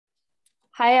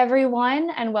Hi, everyone,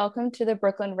 and welcome to the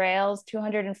Brooklyn Rail's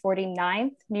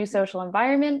 249th New Social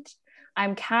Environment.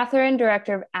 I'm Catherine,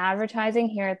 Director of Advertising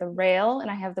here at the Rail, and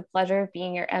I have the pleasure of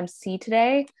being your MC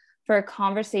today for a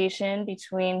conversation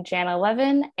between Janna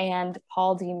Levin and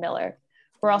Paul D. Miller.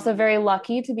 We're also very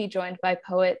lucky to be joined by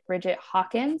poet Bridget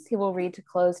Hawkins, who will read to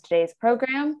close today's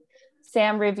program.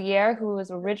 Sam Riviere, who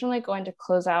was originally going to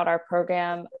close out our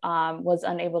program, was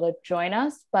unable to join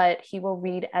us, but he will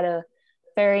read at a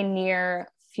very near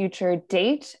future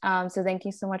date. So thank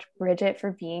you so much, Bridget,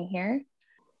 for being here.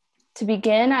 To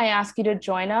begin, I ask you to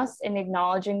join us in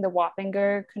acknowledging the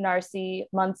Wappinger, Canarsie,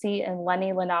 Munsee, and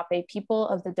Lenni Lenape people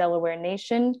of the Delaware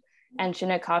Nation and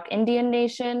Shinnecock Indian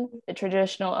Nation, the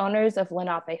traditional owners of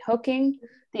Lenapehoking,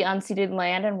 the unceded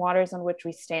land and waters on which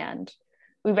we stand.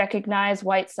 We recognize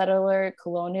white settler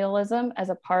colonialism as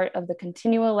a part of the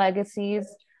continual legacies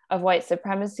of white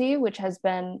supremacy, which has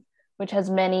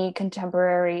many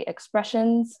contemporary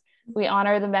expressions. We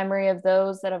honor the memory of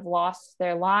those that have lost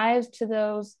their lives to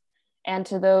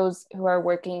those who are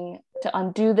working to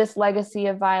undo this legacy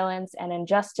of violence and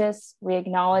injustice. We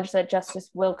acknowledge that justice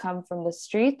will come from the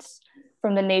streets,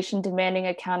 from the nation demanding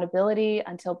accountability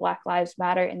until Black Lives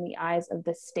Matter in the eyes of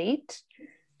the state.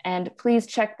 And please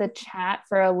check the chat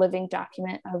for a living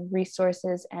document of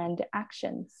resources and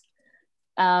actions.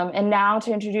 And now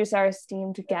to introduce our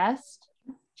esteemed guest.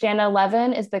 Janna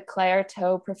Levin is the Claire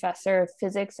Tow Professor of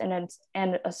Physics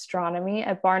and Astronomy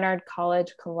at Barnard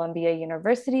College, Columbia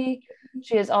University.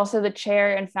 She is also the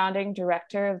chair and founding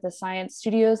director of the Science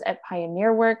Studios at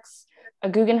Pioneer Works. A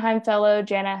Guggenheim Fellow,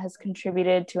 Janna has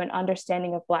contributed to an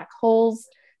understanding of Black holes,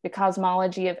 the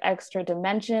cosmology of extra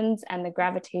dimensions, and the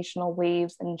gravitational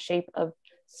waves and shape of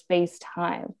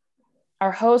space-time.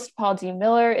 Our host, Paul D.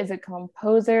 Miller, is a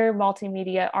composer,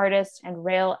 multimedia artist, and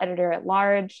Rail editor at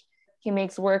large. He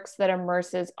makes works that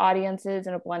immerses audiences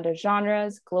in a blend of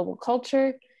genres, global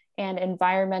culture, and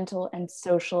environmental and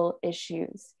social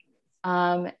issues.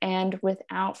 And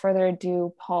without further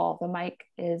ado, Paul, the mic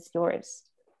is yours.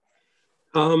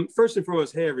 First and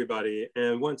foremost, hey, everybody.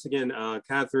 And once again,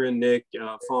 Catherine, Nick,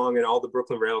 Fong, and all the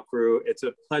Brooklyn Rail crew, it's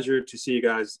a pleasure to see you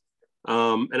guys.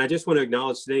 And I just want to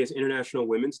acknowledge today is International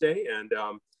Women's Day. And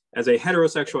as a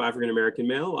heterosexual African-American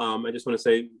male, I just want to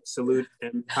say salute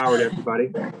and power to everybody.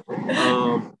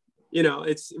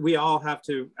 We all have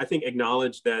to, I think,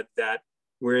 acknowledge that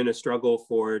we're in a struggle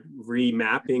for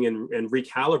remapping and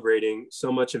recalibrating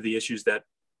so much of the issues that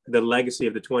the legacy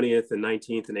of the 20th and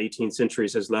 19th and 18th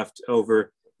centuries has left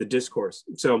over the discourse.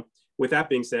 So with that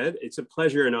being said, it's a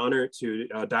pleasure and honor to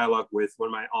dialogue with one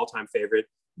of my all-time favorite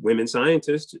women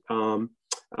scientists,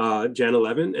 Janna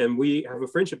Levin, and we have a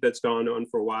friendship that's gone on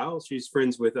for a while. She's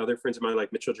friends with other friends of mine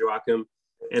like Mitchell Joachim,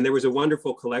 and there was a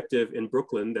wonderful collective in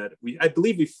Brooklyn that I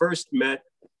believe we first met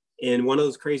in one of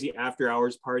those crazy after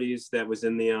hours parties that was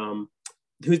in the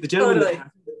who's the gentleman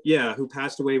totally. Who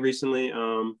passed away recently.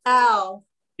 Al.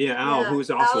 Yeah, Al, who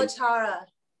was awesome. Al Atara.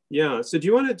 Yeah. So do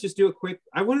you want to just do a quick?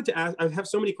 I wanted to ask. I have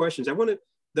so many questions.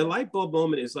 The light bulb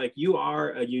moment is like you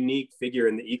are a unique figure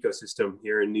in the ecosystem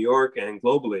here in New York and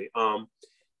globally.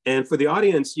 And for the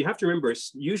audience, you have to remember,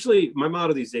 usually my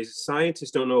motto these days is scientists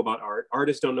don't know about art,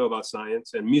 artists don't know about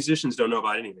science, and musicians don't know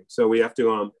about anything. So we have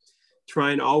to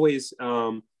try and always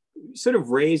sort of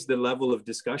raise the level of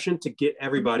discussion to get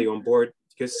everybody on board,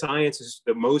 because science is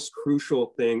the most crucial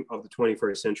thing of the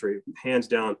 21st century. Hands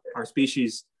down, our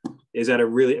species is at a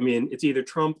really, it's either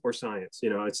Trump or science.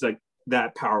 It's like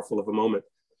that powerful of a moment.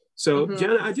 So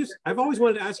Janna, I've always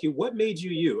wanted to ask you, what made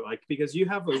you you? Like, because you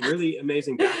have a really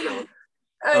amazing background.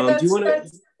 Do you want to?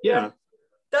 Yeah.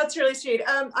 That's really sweet.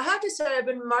 I have to say, I've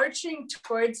been marching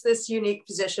towards this unique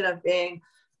position of being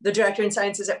the director in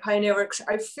sciences at Pioneer Works.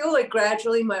 I feel like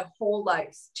gradually my whole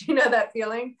life. Do you know that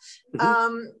feeling?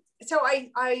 So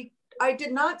I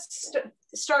did not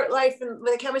start life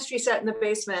with a chemistry set in the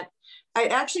basement.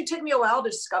 It actually took me a while to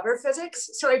discover physics.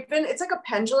 So it's like a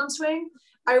pendulum swing.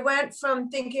 I went from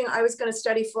thinking I was going to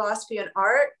study philosophy and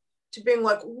art to being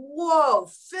like, whoa,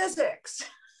 physics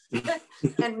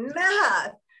and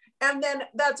math. And then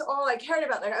that's all I cared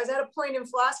about. Like I was at a point in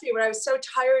philosophy where I was so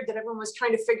tired that everyone was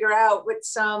trying to figure out what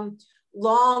some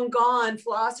long gone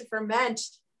philosopher meant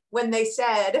when they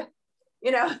said,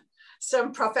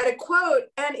 some prophetic quote,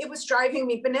 and it was driving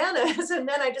me bananas. And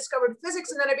then I discovered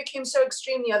physics, and then I became so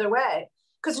extreme the other way,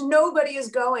 because nobody is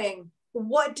going,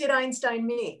 what did Einstein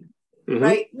mean?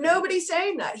 Right? Nobody's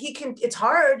saying that. It's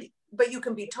hard, but you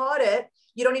can be taught it.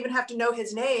 You don't even have to know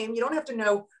his name. You don't have to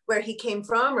know where he came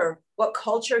from or what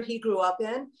culture he grew up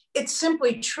in. It's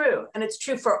simply true. And it's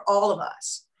true for all of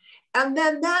us. And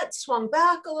then that swung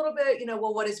back a little bit,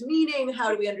 well, what is meaning? How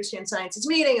do we understand science's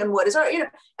meaning? And what is art?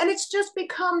 And it's just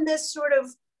become this sort of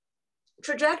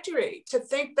trajectory to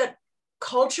think that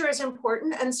culture is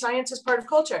important and science is part of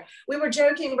culture. We were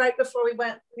joking right before we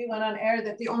went on air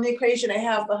that the only equation I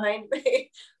have behind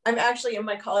me, I'm actually in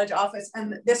my college office,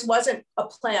 and this wasn't a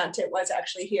plant, it was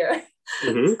actually here.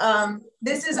 Mm-hmm.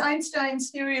 This is Einstein's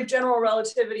theory of general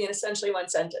relativity in essentially one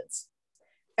sentence.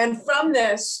 And from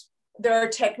this, there are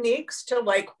techniques to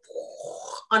like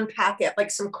unpack it like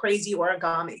some crazy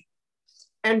origami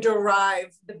and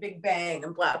derive the Big Bang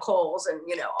and black holes and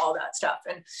all that stuff.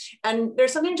 And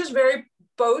there's something just very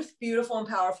both beautiful and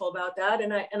powerful about that.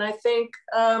 And I think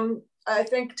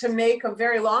to make a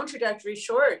very long trajectory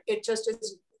short, it just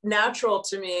is natural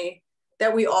to me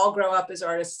that we all grow up as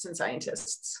artists and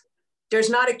scientists. There's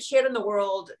not a kid in the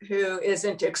world who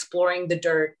isn't exploring the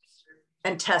dirt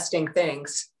and testing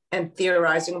things and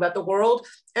theorizing about the world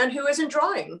and who isn't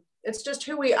drawing. It's just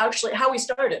how we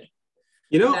started.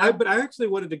 But I actually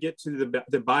wanted to get to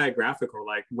the biographical,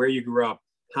 like where you grew up,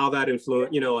 how that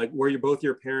influenced, like were both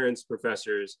your parents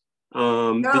professors?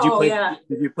 Did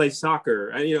you play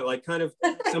soccer? Like kind of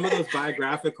some of those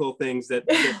biographical things that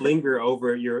linger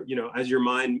over your, as your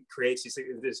mind creates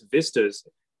these vistas.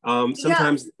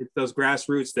 Sometimes it's those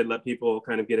grassroots that let people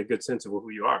kind of get a good sense of who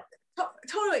you are.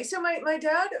 Totally. So my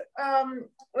dad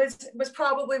was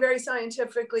probably very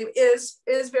scientifically is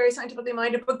very scientifically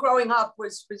minded, but growing up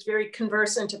was very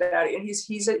conversant about it. And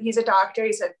he's a doctor.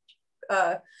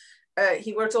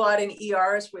 He worked a lot in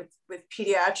ERs with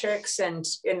pediatrics, and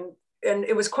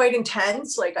it was quite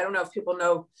intense. Like, I don't know if people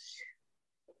know,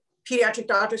 pediatric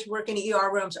doctors who work in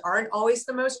ER rooms aren't always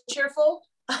the most cheerful.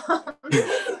 But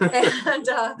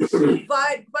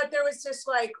there was this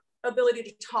like ability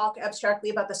to talk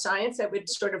abstractly about the science that would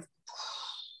sort of,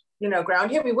 ground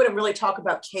him. We wouldn't really talk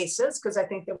about cases because I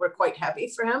think they were quite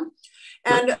heavy for him.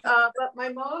 And but my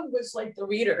mom was like the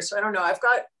reader. So I don't know. I've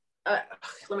got.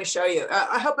 Let me show you.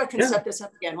 I hope I can set this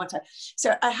up again one time.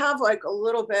 So I have like a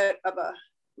little bit of a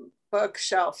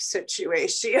bookshelf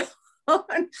situation.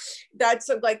 That's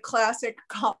a like classic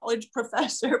college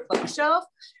professor bookshelf.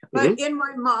 But in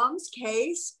my mom's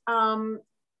case,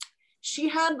 she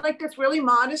had like this really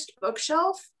modest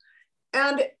bookshelf.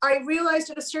 And I realized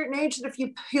at a certain age that if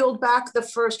you peeled back the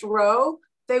first row,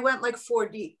 they went like 4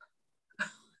 deep.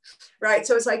 Right.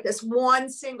 So it's like this one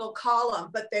single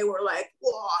column, but they were like,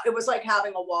 whoa, it was like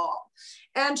having a wall.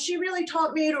 And she really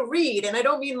taught me to read. And I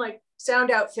don't mean like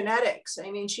sound out phonetics. I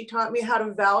mean, she taught me how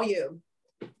to value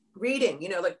reading,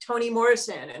 like Toni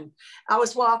Morrison and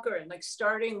Alice Walker, and like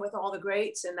starting with all the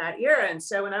greats in that era. And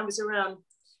so when I was around,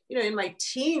 in my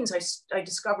teens, I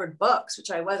discovered books, which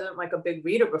I wasn't like a big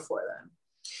reader before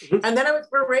then. And then I was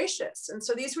voracious. And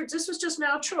so this was just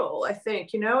natural, I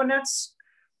think, and that's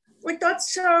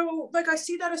so, like, I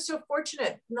see that as so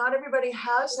fortunate. Not everybody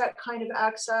has that kind of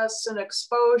access and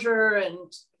exposure, and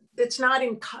it's not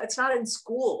in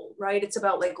school, right? It's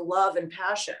about like love and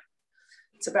passion.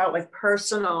 It's about like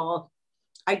personal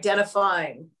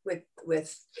identifying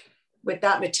with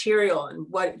that material and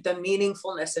what the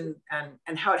meaningfulness and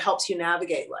how it helps you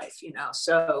navigate life,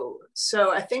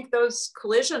 So I think those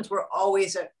collisions were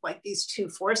always at like these two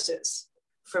forces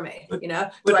for me,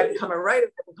 do I become a writer,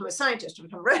 do I become a scientist, do I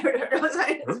become a writer, do I become a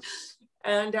scientist?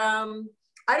 And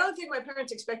I don't think my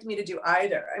parents expected me to do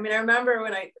either. I mean, I remember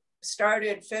when I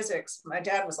started physics, my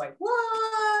dad was like,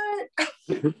 what?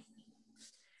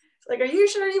 Like, are you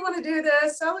sure you want to do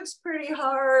this? That looks pretty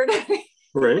hard.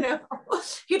 Right.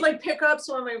 He'd like pick up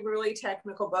some of my really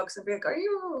technical books and be like, are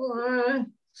you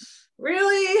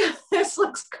really? This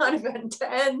looks kind of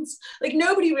intense. Like,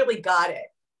 nobody really got it.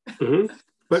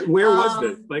 But where was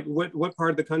this? Like, what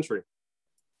part of the country?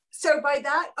 So by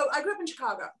that, I grew up in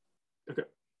Chicago. Okay.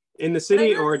 In the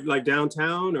city or like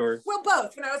downtown or? Well,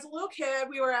 both. When I was a little kid,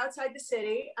 we were outside the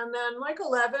city. And then like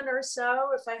 11 or so,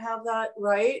 if I have that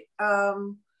right,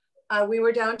 we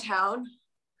were downtown.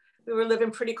 We were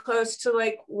living pretty close to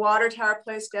like Water Tower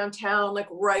Place downtown, like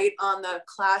right on the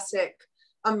classic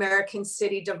American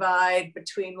city divide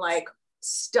between like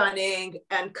stunning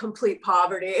and complete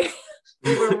poverty.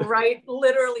 We were right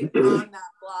literally on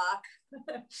that block.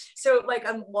 So like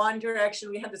on one direction,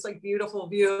 we had this like beautiful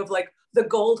view of like the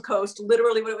Gold Coast,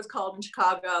 literally what it was called in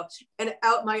Chicago. And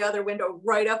out my other window,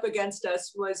 right up against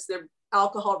us was the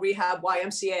alcohol rehab,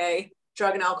 YMCA,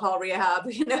 drug and alcohol rehab,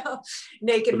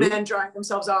 naked men drying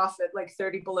themselves off at like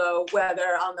 30 below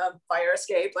weather on the fire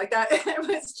escape like that. It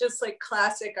was just like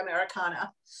classic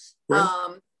Americana.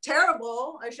 Right.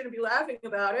 Terrible. I shouldn't be laughing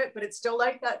about it, but it's still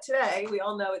like that today. We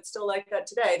all know it's still like that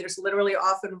today. There's literally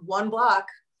often one block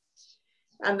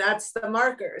and that's the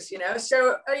markers,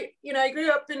 So I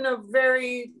grew up in a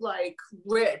very like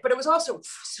rich, but it was also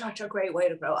such a great way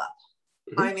to grow up.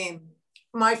 Mm-hmm. I mean,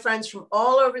 my friends from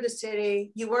all over the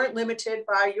city, you weren't limited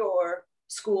by your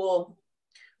school,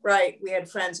 right? We had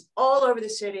friends all over the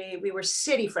city. We were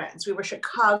city friends. We were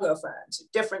Chicago friends,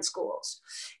 different schools.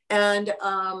 And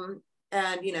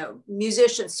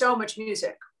musicians, so much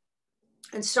music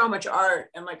and so much art,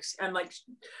 and like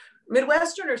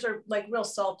Midwesterners are like real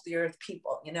salt of the earth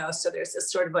people, so there's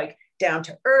this sort of like down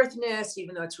to earthness,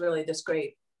 even though it's really this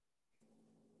great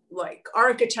like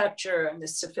architecture and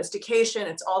this sophistication.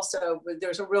 It's also,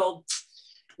 there's a real,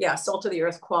 salt of the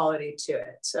earth quality to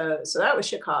it. So that was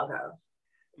Chicago.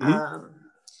 Mm-hmm.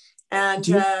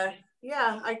 I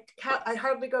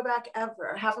hardly go back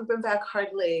ever. I haven't been back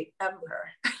hardly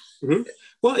ever. Mm-hmm.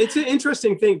 Well, it's an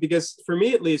interesting thing because for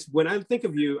me, at least, when I think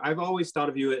of you, I've always thought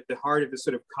of you at the heart of this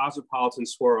sort of cosmopolitan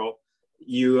swirl.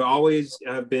 You always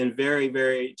have been very,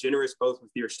 very generous, both with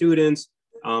your students,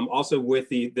 also with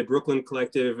the Brooklyn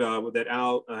Collective that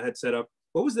Al had set up.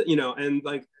 What was it, and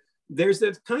like, there's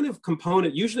that kind of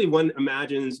component. Usually one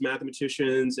imagines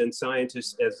mathematicians and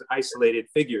scientists as isolated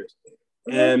figures.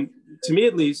 And to me,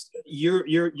 at least,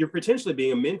 you're potentially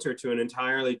being a mentor to an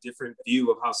entirely different view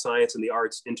of how science and the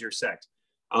arts intersect.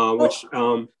 I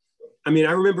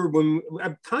remember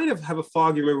I kind of have a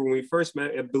foggy remember when we first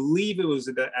met. I believe it was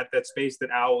at that space that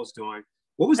Al was doing.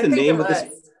 What was the name of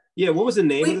this? Yeah, what was the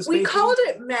name of the space? We called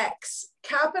it MEX,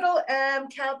 capital M,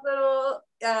 capital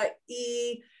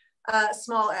E,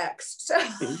 small x. So,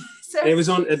 and it was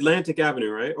on Atlantic Avenue,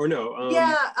 right? Or no?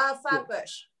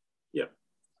 Flatbush. Yeah.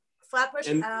 Flatbush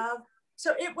Ave.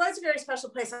 So it was a very special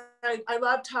place. I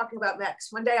love talking about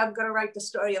MEX. One day I'm going to write the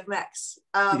story of MEX.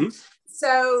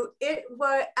 So it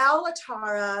was Al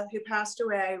Latara, who passed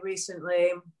away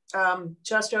recently,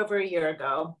 just over a year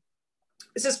ago.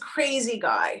 It's this crazy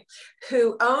guy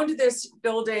who owned this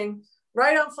building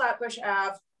right on Flatbush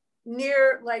Ave,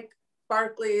 near like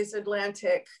Barclays,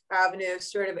 Atlantic Avenue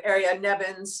sort of area,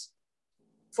 Nevins,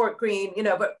 Fort Greene,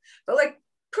 but like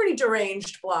pretty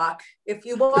deranged block. If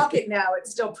you walk it now,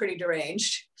 it's still pretty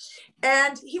deranged.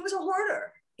 And he was a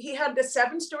hoarder. He had this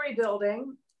 7-story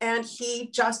building and he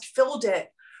just filled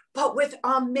it, but with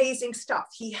amazing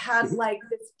stuff. He had like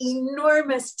this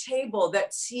enormous table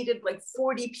that seated like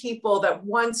 40 people that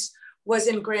once was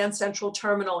in Grand Central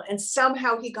Terminal, and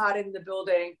somehow he got in the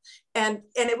building, and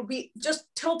it would be just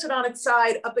tilted on its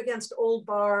side up against old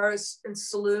bars and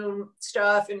saloon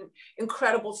stuff and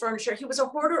incredible furniture. He was a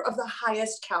hoarder of the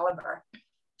highest caliber.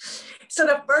 So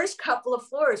the first couple of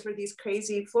floors were these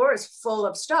crazy floors full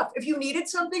of stuff. If you needed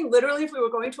something, literally, if we were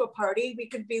going to a party, we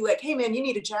could be like, hey man, you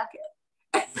need a jacket.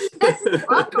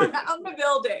 Walk around the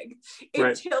building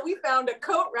until we found a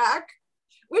coat rack,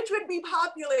 which would be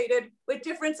populated with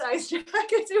different size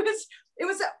jackets. It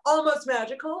was almost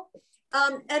magical.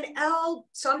 And Al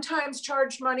sometimes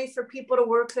charged money for people to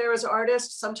work there as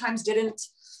artists, sometimes didn't.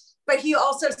 But he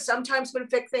also sometimes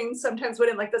would fix things, sometimes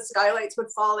wouldn't. Like the skylights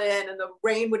would fall in and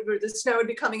the snow would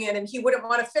be coming in, and he wouldn't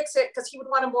want to fix it because he would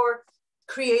want a more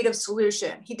creative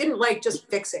solution. He didn't like just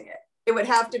fixing it. It would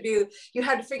have to be, you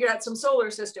had to figure out some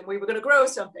solar system. We were going to grow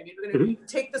something. You were going to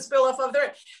take the spill off of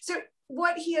there. So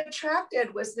what he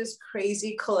attracted was this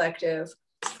crazy collective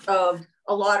of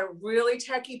a lot of really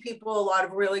techie people, a lot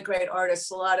of really great artists,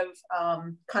 a lot of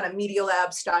kind of Media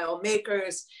Lab style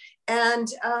makers. And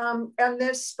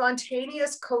this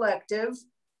spontaneous collective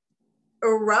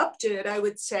erupted, I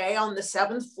would say, on the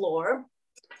 7th floor.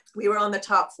 We were on the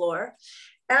top floor.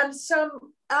 And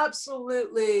some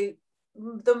absolutely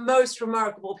the most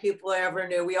remarkable people I ever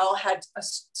knew. We all had a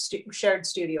shared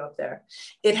studio up there.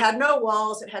 It had no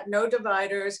walls, it had no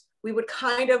dividers. We would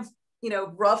kind of,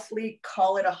 roughly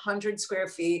call it 100 square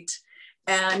feet.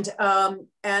 And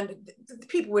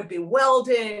people would be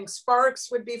welding, sparks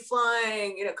would be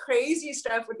flying, crazy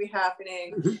stuff would be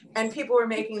happening. And people were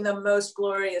making the most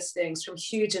glorious things, from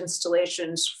huge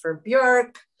installations for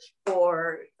Björk,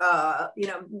 or,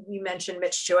 you mentioned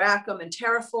Mitch Joachim and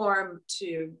Terraform,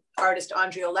 to artist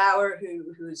Andrea Lauer,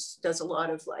 who does a lot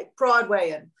of like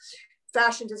Broadway and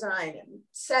fashion design and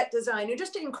set design, and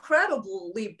just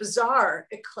incredibly bizarre,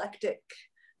 eclectic.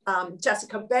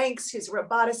 Jessica Banks, who's a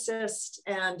roboticist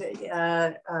and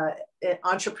an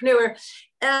entrepreneur.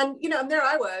 And, there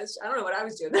I was, I don't know what I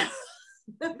was doing.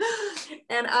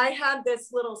 And I had this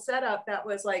little setup that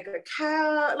was like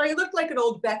it looked like an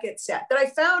old Beckett set that I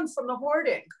found from the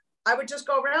hoarding. I would just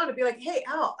go around and be like, hey,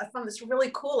 Al, I found this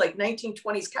really cool, like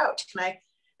 1920s couch. Can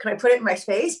I put it in my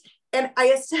space? And I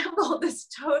assembled this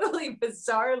totally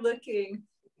bizarre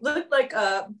looked like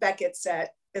a Beckett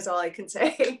set, is all I can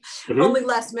say. Mm-hmm. Only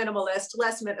less minimalist,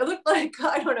 it looked like,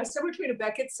 I don't know, somewhere between a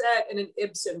Beckett set and an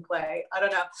Ibsen play. I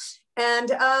don't know.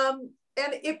 And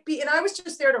I was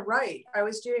just there to write. I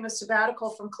was doing a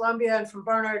sabbatical from Columbia and from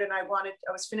Barnard, and I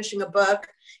was finishing a book,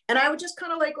 and I would just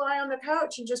kind of like lie on the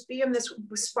couch and just be in this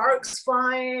sparks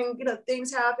flying,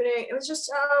 things happening. It was just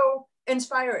so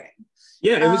inspiring.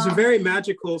 Yeah, it was a very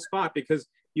magical spot because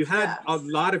you had a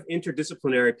lot of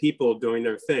interdisciplinary people doing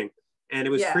their thing, and it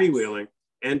was freewheeling.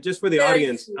 And just for the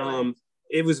audience,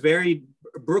 it was very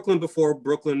Brooklyn before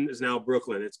Brooklyn is now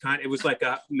Brooklyn. It was like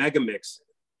a mega mix.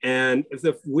 And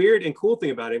the weird and cool thing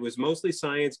about it was mostly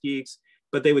science geeks,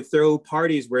 but they would throw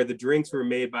parties where the drinks were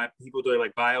made by people doing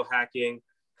like biohacking.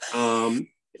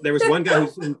 There was one guy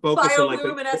who focused on like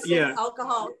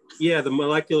alcohol. Yeah, the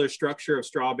molecular structure of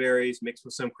strawberries mixed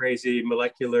with some crazy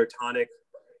molecular tonic.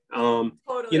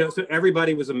 Totally. So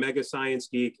everybody was a mega science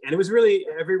geek, and it was really,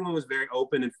 everyone was very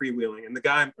open and freewheeling. And the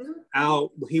guy,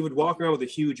 Al, he would walk around with a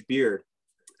huge beard,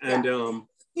 and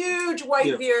huge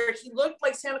white beard. He looked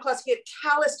like Santa Claus. He had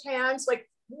calloused hands, like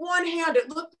one hand, it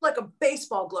looked like a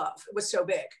baseball glove. It was so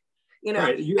big,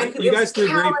 Right. You guys threw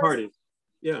great parties.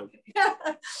 Yeah.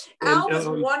 Al was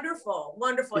wonderful,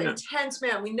 intense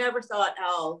man. We never thought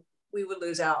we would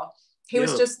lose Al. He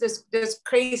was just this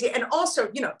crazy, and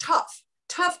also,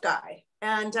 tough guy.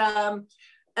 And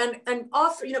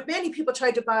many people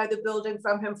tried to buy the building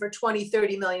from him for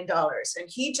 $20-30 million. And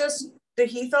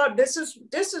he thought this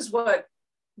is what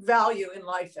value in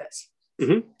life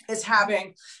is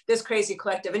having this crazy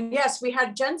collective. And yes, we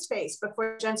had GenSpace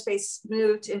before GenSpace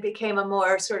moved and became a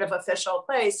more sort of official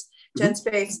place.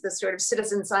 GenSpace, the sort of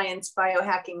citizen science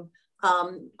biohacking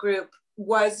group,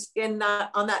 was on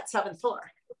that 7th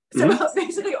floor. So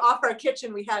basically off our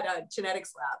kitchen, we had a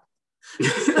genetics lab.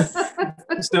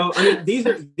 So I mean,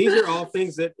 these are all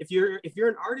things that if you're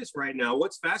an artist right now,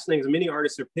 what's fascinating is many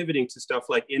artists are pivoting to stuff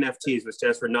like NFTs, which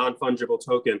stands for non-fungible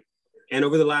token. And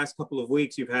over the last couple of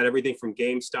weeks, you've had everything from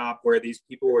GameStop, where these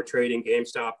people were trading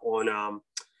GameStop on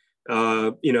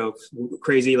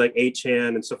crazy like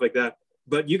 8chan and stuff like that.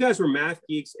 But you guys were math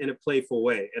geeks in a playful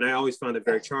way, and I always found it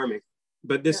very charming.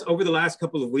 But over the last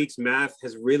couple of weeks, math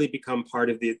has really become part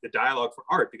of the dialogue for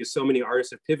art, because so many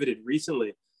artists have pivoted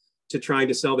recently to trying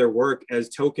to sell their work as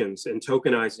tokens and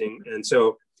tokenizing. And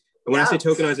so when I say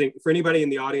tokenizing, for anybody in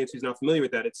the audience who's not familiar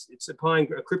with that, it's applying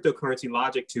a cryptocurrency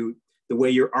logic to the way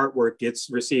your artwork gets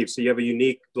received. So you have a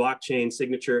unique blockchain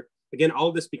signature. Again, all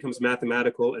of this becomes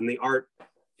mathematical, and the art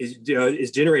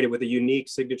is generated with a unique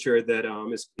signature that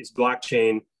is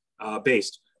blockchain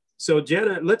based. So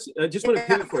Janna, I just want to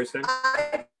pivot for a second.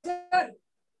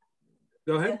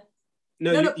 Go ahead.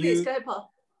 No, please, go ahead,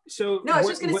 Paul. So I was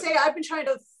just going to say, I've been trying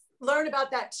to learn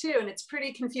about that too, and it's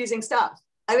pretty confusing stuff.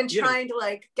 I've been trying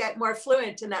to get more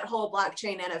fluent in that whole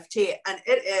blockchain NFT, and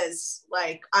it is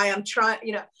I am trying,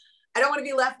 I don't want to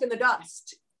be left in the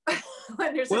dust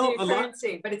when there's a new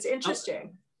currency, but it's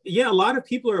interesting. A lot of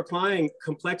people are applying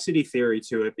complexity theory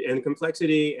to it, and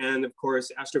complexity and of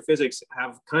course astrophysics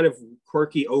have kind of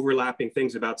quirky overlapping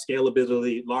things about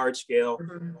scalability, large scale.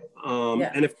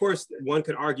 And of course, one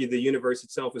could argue the universe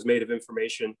itself is made of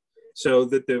information, so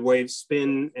that the waves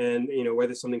spin, and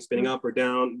whether something's spinning up or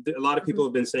down. A lot of people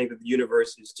have been saying that the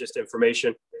universe is just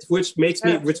information, which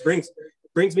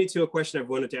brings me to a question I've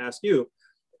wanted to ask you.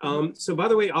 So by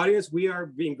the way, audience, we are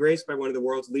being graced by one of the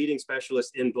world's leading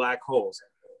specialists in black holes.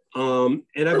 And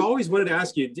I've always wanted to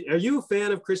ask you, are you a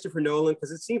fan of Christopher Nolan?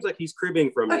 Because it seems like he's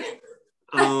cribbing from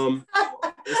you.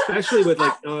 Especially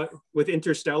with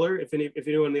Interstellar. If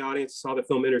anyone in the audience saw the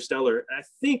film Interstellar, I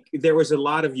think there was a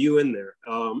lot of you in there.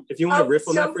 If you want to riff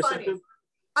on that for a second.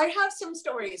 I have some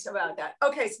stories about that.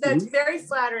 Okay, so that's very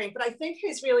flattering, but I think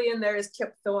who's really in there is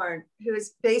Kip Thorne, who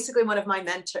is basically one of my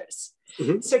mentors.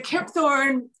 So Kip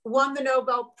Thorne won the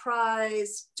Nobel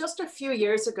Prize just a few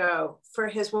years ago for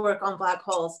his work on black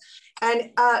holes.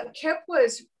 And Kip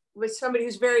was somebody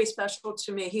who's very special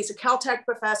to me. He's a Caltech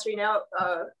professor. He now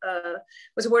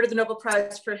was awarded the Nobel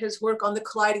Prize for his work on the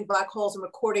colliding black holes and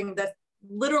recording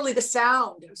literally the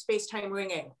sound of space-time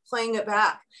ringing, playing it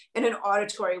back in an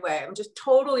auditory way. Just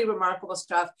totally remarkable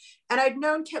stuff. And I'd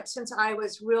known Kip since I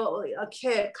was really a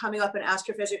kid coming up in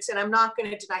astrophysics. And I'm not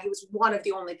going to deny he was one of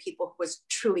the only people who was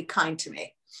truly kind to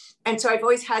me. And so I've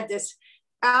always had this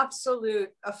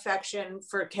absolute affection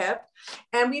for Kip.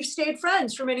 And we've stayed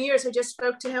friends for many years. I just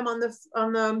spoke to him on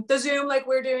the Zoom like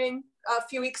we're doing a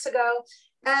few weeks ago.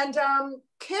 And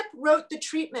Kip wrote the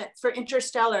treatment for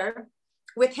Interstellar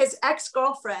with his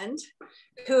ex-girlfriend,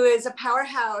 who is a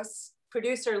powerhouse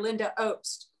producer, Linda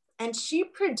Obst. and she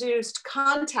produced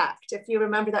Contact, if you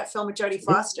remember that film with Jodie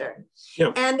Foster.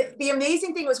 Yeah. And the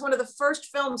amazing thing was one of the first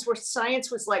films where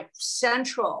science was like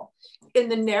central in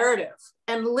the narrative.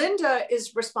 And Linda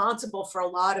is responsible for a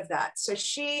lot of that. So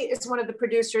she is one of the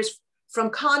producers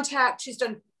from Contact. She's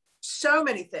done so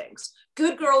many things.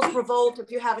 Good Girls Revolt,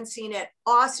 if you haven't seen it,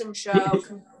 awesome show,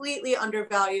 completely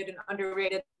undervalued and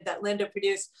underrated, that Linda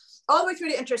produced, all the way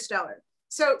through to Interstellar.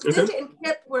 So Linda and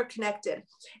Kip were connected.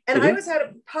 And I was at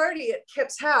a party at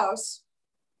Kip's house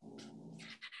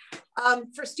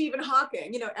for Stephen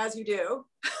Hawking, you know, as you do.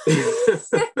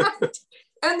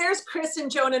 And there's Chris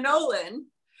and Jonah Nolan.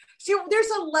 So there's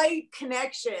a light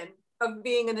connection of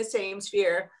being in the same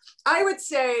sphere. I would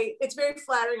say it's very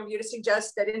flattering of you to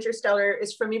suggest that Interstellar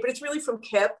is from me, but it's really from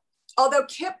Kip. Although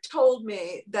Kip told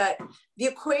me that the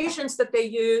equations that they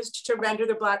used to render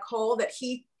the black hole, that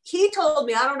he told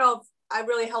me, I don't know if I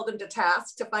really held him to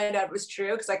task to find out it was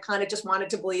true, because I kind of just wanted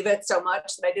to believe it so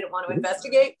much that I didn't want to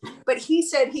investigate. But he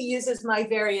said he uses my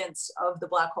variants of the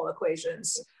black hole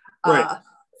equations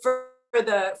for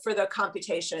the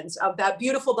computations of that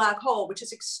beautiful black hole, which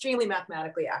is extremely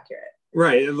mathematically accurate.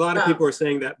 Right. A lot of people are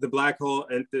saying that the black hole,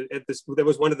 and that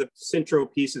was one of the central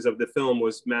pieces of the film,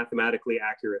 was mathematically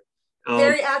accurate.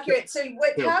 Very accurate. So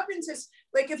what happens is,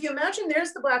 like, if you imagine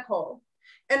there's the black hole,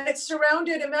 and it's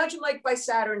surrounded, imagine like by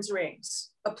Saturn's rings,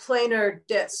 a planar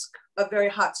disk of very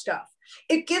hot stuff.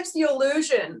 It gives the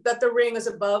illusion that the ring is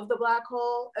above the black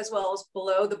hole as well as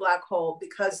below the black hole,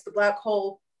 because the black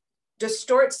hole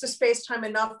distorts the space-time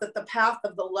enough that the path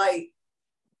of the light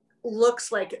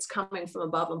looks like it's coming from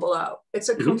above and below. It's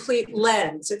a complete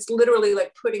lens. It's literally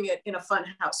like putting it in a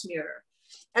funhouse mirror.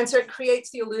 And so it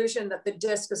creates the illusion that the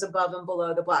disk is above and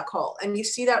below the black hole. And you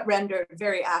see that rendered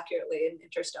very accurately in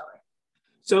Interstellar.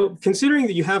 So considering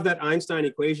that you have that Einstein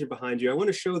equation behind you, I want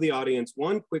to show the audience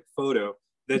one quick photo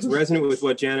that's resonant with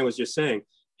what Janna was just saying.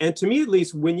 And to me, at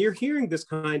least, when you're hearing this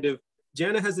kind of,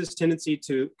 Janna has this tendency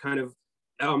to kind of,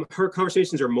 her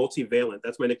conversations are multivalent.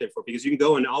 That's my nickname for it, because you can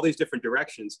go in all these different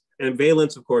directions. And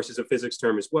valence, of course, is a physics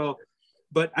term as well.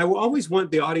 But I will always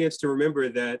want the audience to remember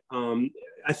that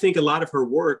I think a lot of her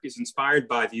work is inspired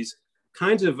by these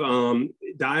kinds of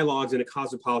dialogues in a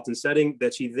cosmopolitan setting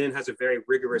that she then has a very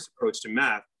rigorous approach to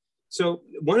math. So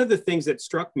one of the things that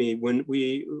struck me when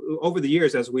we, over the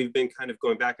years, as we've been kind of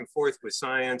going back and forth with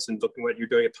science and looking what you're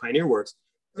doing at Pioneer Works,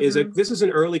 is that this is an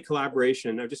early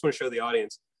collaboration. I just want to show the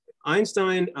audience.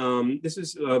 Einstein, this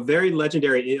is a very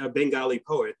legendary Bengali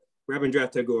poet,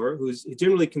 Rabindranath Tagore, who's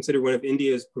generally considered one of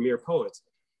India's premier poets.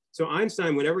 So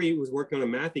Einstein, whenever he was working on a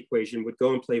math equation, would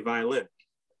go and play violin.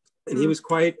 And he was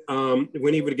quite,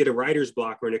 when he would get a writer's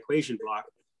block or an equation block,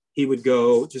 he would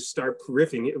go just start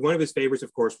riffing. One of his favorites,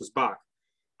 of course, was Bach.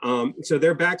 So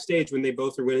they're backstage when they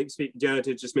both are winning.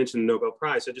 Janna just mentioned the Nobel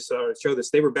Prize. I just thought I'd show this.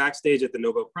 They were backstage at the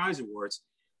Nobel Prize Awards,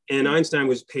 and Einstein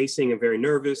was pacing and very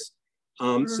nervous.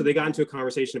 So they got into a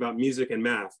conversation about music and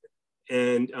math.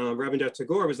 And Rabindranath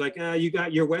Tagore was like, you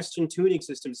got your Western tuning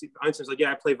systems. Einstein's like,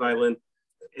 yeah, I play violin.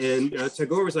 And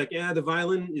Tagore was like, yeah, the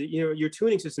violin, you know, your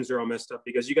tuning systems are all messed up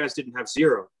because you guys didn't have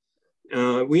zero.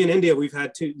 We in India, we've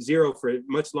had zero for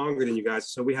much longer than you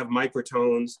guys. So we have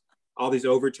microtones, all these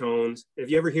overtones. If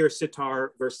you ever hear a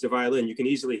sitar versus a violin, you can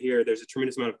easily hear there's a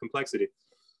tremendous amount of complexity.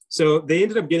 So they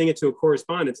ended up getting into a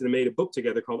correspondence and they made a book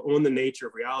together called On the Nature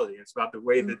of Reality. It's about the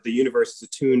way that the universe is a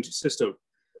tuned system.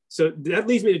 So that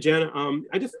leads me to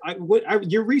Janna.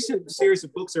 Your recent series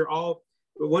of books are all,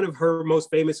 one of her most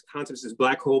famous concepts is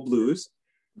black hole blues,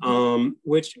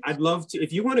 which I'd love to,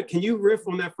 if you want to, can you riff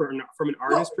on that from an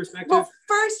artist perspective? Well,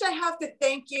 first I have to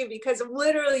thank you because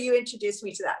literally you introduced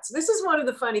me to that. So this is one of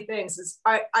the funny things is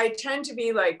I tend to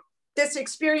be like, this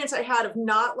experience I had of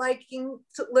not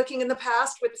looking in the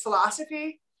past with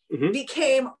philosophy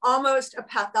became almost a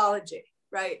pathology,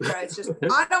 right? Where it's just,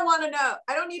 I don't want to know.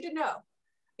 I don't need to know.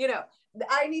 You know,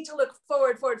 I need to look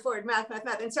forward, math.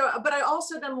 And so, but I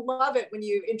also then love it when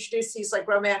you introduce these like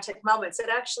romantic moments that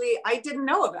actually I didn't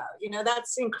know about, you know,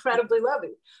 that's incredibly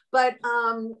lovely. But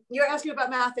you're asking about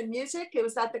math and music.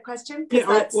 Was that the question?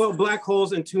 Yeah, well, black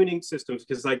holes and tuning systems,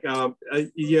 because like,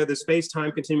 yeah, the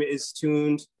space-time continuum is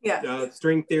tuned. Yeah.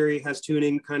 String theory has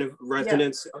tuning, kind of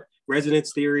resonance,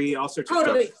 resonance theory, all sorts of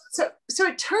stuff. So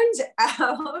it turns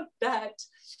out that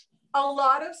a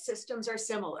lot of systems are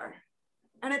similar.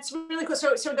 And it's really cool.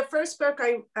 So the first book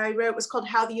I wrote was called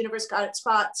How the Universe Got Its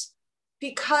Spots,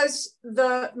 because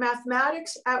the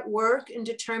mathematics at work in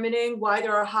determining why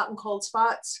there are hot and cold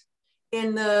spots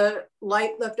in the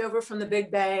light left over from the Big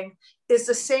Bang is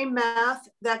the same math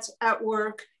that's at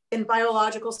work in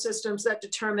biological systems that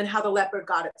determine how the leopard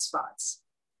got its spots.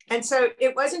 And so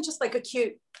it wasn't just like a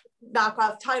cute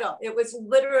knockoff title. It was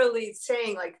literally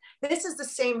saying like, this is the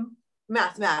same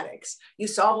mathematics. You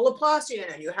solve a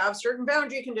Laplacian and you have certain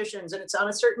boundary conditions and it's on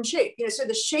a certain shape. You know, so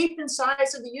the shape and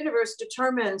size of the universe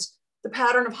determines the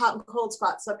pattern of hot and cold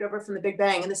spots left over from the Big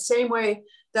Bang, in the same way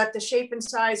that the shape and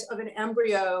size of an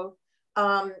embryo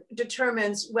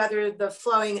determines whether the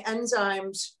flowing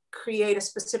enzymes create a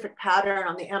specific pattern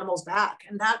on the animal's back.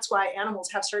 And that's why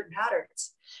animals have certain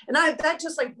patterns. And that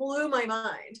just like blew my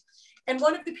mind. And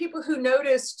one of the people who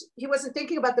noticed, he wasn't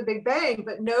thinking about the Big Bang,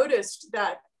 but noticed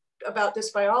that about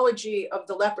this biology of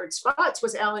the leopard spots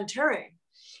was Alan Turing.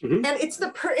 Mm-hmm. And it's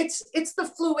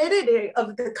the fluidity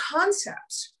of the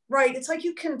concepts, right? It's like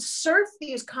you can surf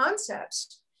these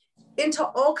concepts into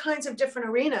all kinds of different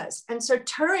arenas. And so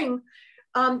Turing,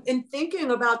 in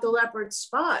thinking about the leopard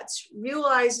spots,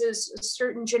 realizes a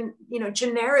certain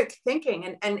generic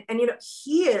thinking, and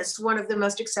he is one of the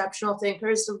most exceptional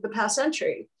thinkers of the past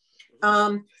century.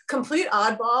 Complete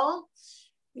oddball,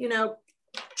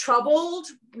 troubled,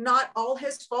 not all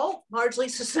his fault, largely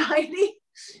society.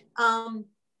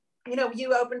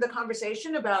 You opened the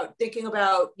conversation about thinking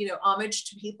about homage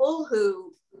to people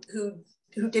who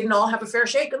didn't all have a fair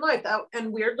shake in life.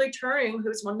 And weirdly, Turing,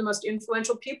 who's one of the most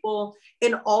influential people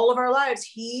in all of our lives,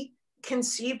 he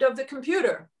conceived of the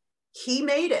computer. He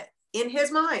made it in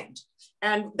his mind.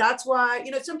 And that's why,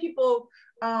 some people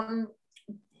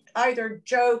either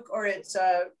joke or it's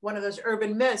one of those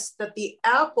urban myths that the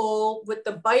apple with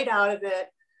the bite out of it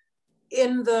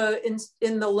in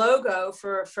the logo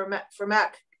for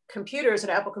Mac computers and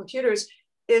Apple computers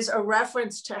is a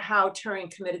reference to how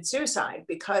Turing committed suicide,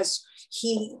 because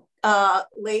he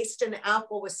laced an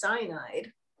apple with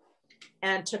cyanide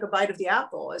and took a bite of the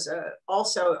apple as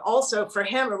also for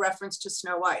him a reference to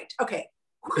Snow White. Okay.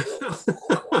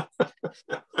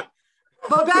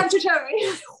 But back to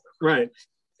Turing. Right.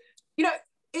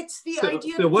 It's the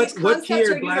idea that these concepts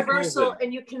are universal,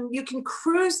 and you can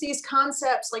cruise these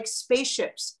concepts like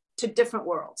spaceships to different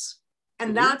worlds.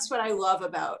 And that's what I love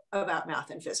about math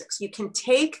and physics. You can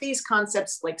take these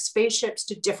concepts like spaceships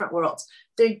to different worlds.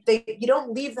 You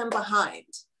don't leave them behind,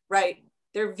 right?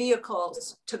 They're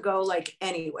vehicles to go like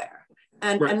anywhere.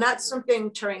 And that's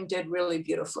something Turing did really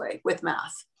beautifully with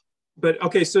math. But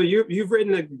okay, so you've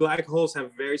written that black holes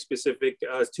have very specific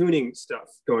tuning stuff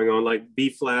going on, like B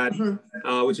flat,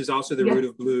 which is also the root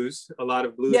of blues. A lot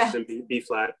of blues is in B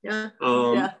flat.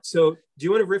 So do you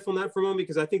want to riff on that for a moment?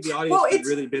 Because I think the audience would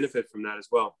really benefit from that as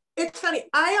well. It's funny.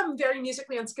 I am very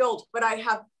musically unskilled, but I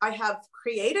have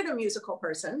created a musical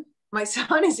person. My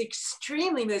son is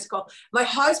extremely musical. My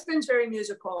husband's very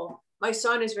musical. My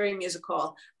son is very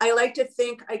musical. I like to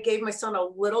think I gave my son a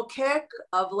little kick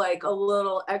of like a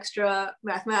little extra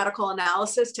mathematical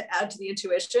analysis to add to the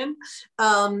intuition.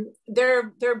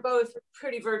 They're both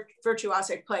pretty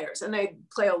virtuosic players, and they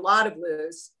play a lot of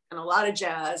blues and a lot of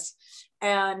jazz.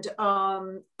 And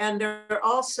they're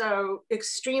also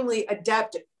extremely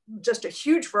adept at just a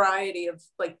huge variety of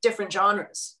like different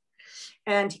genres,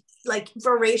 and like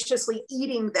voraciously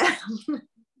eating them.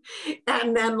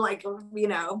 And then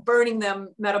burning them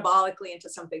metabolically into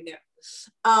something new.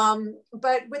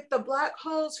 But with the black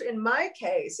holes, in my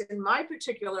case, in my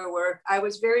particular work, I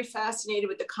was very fascinated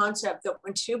with the concept that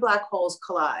when two black holes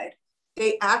collide,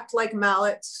 they act like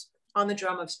mallets on the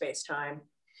drum of space-time.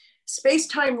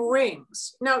 Space-time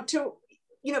rings. Now,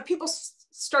 people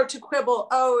start to quibble,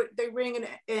 they ring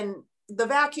in the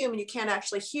vacuum and you can't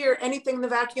actually hear anything in the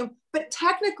vacuum. But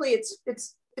technically it's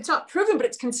not proven, but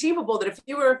it's conceivable that if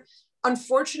you were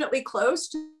unfortunately close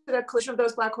to the collision of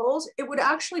those black holes, it would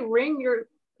actually ring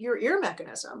your ear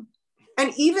mechanism.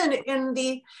 And even in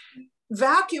the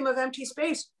vacuum of empty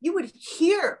space, you would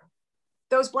hear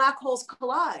those black holes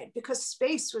collide because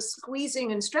space was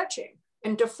squeezing and stretching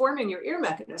and deforming your ear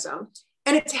mechanism.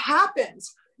 And it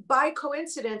happens by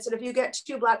coincidence that if you get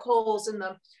two black holes in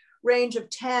the range of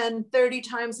 10, 30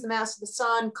 times the mass of the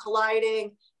sun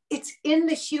colliding, it's in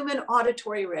the human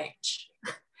auditory range.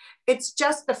 It's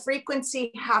just the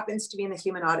frequency happens to be in the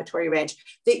human auditory range.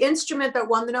 The instrument that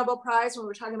won the Nobel Prize when we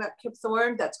were talking about Kip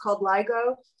Thorne, that's called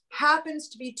LIGO, happens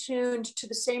to be tuned to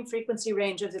the same frequency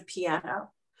range as a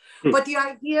piano. But the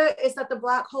idea is that the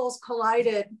black holes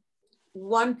collided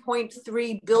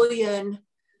 1.3 billion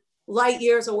light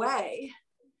years away.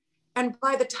 And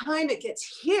by the time it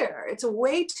gets here, it's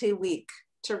way too weak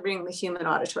to ring the human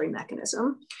auditory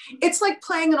mechanism. It's like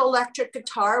playing an electric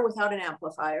guitar without an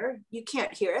amplifier. You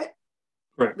can't hear it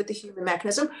with the human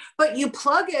mechanism, but you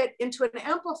plug it into an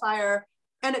amplifier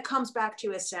and it comes back to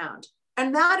you as sound.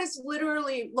 And that is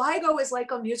literally, LIGO is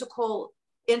like a musical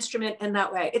instrument in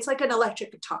that way. It's like an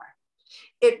electric guitar.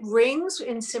 It rings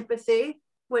in sympathy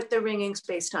with the ringing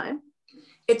space-time.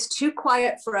 It's too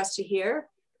quiet for us to hear.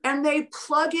 And they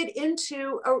plug it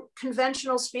into a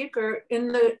conventional speaker in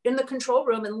the control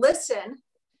room and listen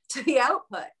to the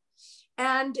output.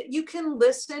 And you can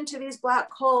listen to these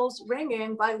black holes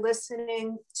ringing by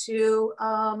listening to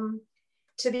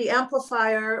the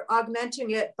amplifier,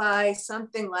 augmenting it by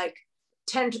something like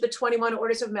 10 to the 21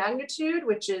 orders of magnitude,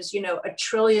 which is, you know, a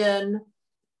trillion,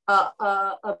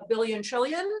 a billion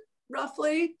trillion,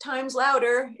 roughly, times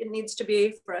louder it needs to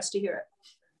be for us to hear it.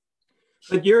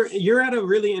 But you're at a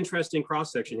really interesting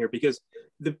cross section here, because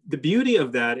the beauty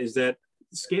of that is that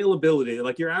scalability,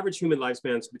 like your average human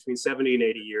lifespan is between 70 and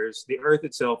 80 years. The Earth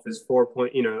itself is 4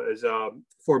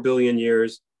 billion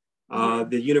years.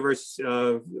 The universe,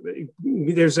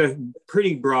 there's a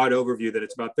pretty broad overview that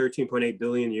it's about 13.8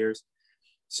 billion years.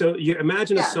 So you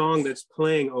imagine a song that's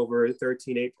playing over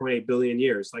 13.8 billion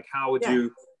years. Like, how would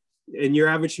you? And your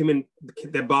average human,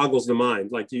 that boggles the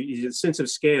mind. Like, you sense of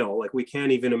scale, like we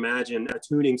can't even imagine a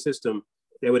tuning system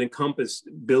that would encompass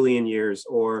billion years,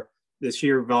 or the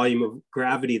sheer volume of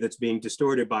gravity that's being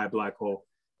distorted by a black hole.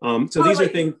 So these are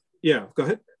things, yeah, go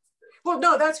ahead. Well,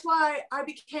 no, that's why I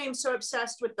became so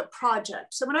obsessed with the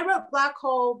project. So when I wrote Black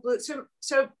Hole Blue,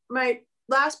 so my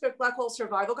last book, Black Hole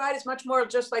Survival Guide, is much more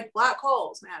just like black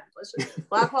holes, man, listen,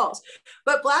 black holes.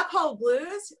 But Black Hole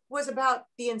Blues was about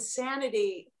the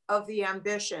insanity of the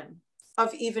ambition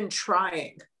of even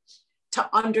trying to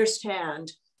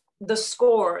understand the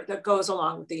score that goes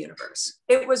along with the universe.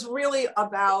 It was really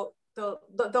about the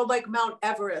like Mount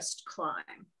Everest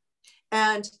climb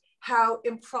and how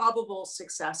improbable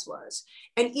success was.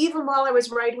 And even while I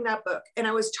was writing that book, and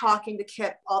I was talking to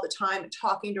Kip all the time, and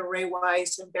talking to Ray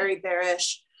Weiss and Barry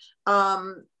Barish,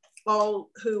 all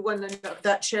who won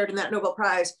that shared in that Nobel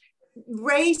Prize,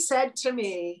 Ray said to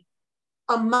me,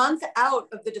 a month out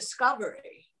of the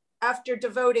discovery, after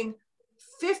devoting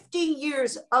 50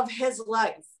 years of his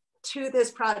life to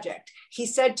this project, he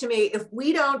said to me, if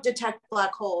we don't detect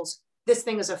black holes, this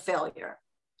thing is a failure.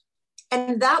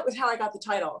 And that was how I got the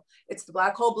title. It's the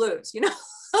Black Hole Blues, you know?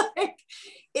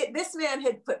 This man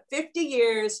had put 50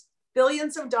 years,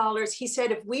 billions of dollars. He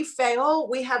said, if we fail,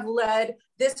 we have led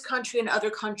this country and other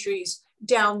countries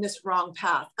down this wrong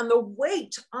path. And the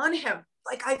weight on him,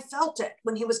 like, I felt it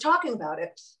when he was talking about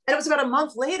it. And it was about a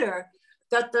month later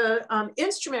that the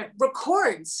instrument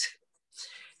records.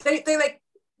 They like,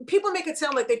 people make it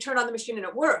sound like they turned on the machine and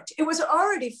it worked. It was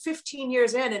already 15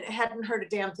 years in and it hadn't heard a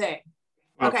damn thing.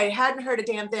 Okay, hadn't heard a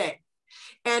damn thing.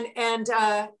 And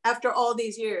after all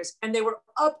these years, and they were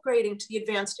upgrading to the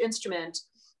advanced instrument,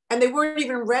 and they weren't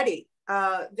even ready.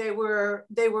 They were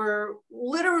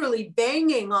literally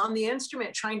banging on the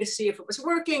instrument, trying to see if it was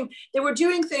working. They were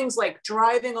doing things like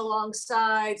driving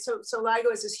alongside. So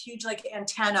LIGO is this huge like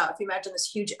antenna, if you imagine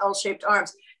this huge L-shaped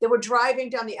arms. They were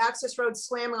driving down the access road,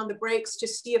 slamming on the brakes to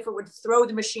see if it would throw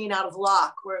the machine out of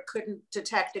lock where it couldn't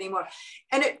detect anymore.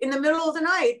 And in the middle of the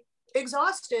night,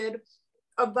 exhausted,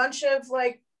 a bunch of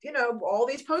like, you know, all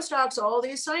these postdocs, all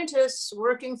these scientists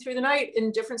working through the night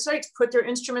in different sites, put their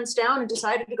instruments down and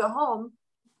decided to go home.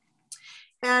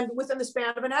 And within the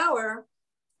span of an hour,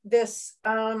 this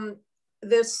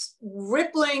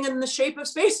rippling in the shape of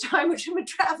space-time, which had been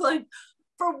traveling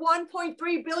for 1.3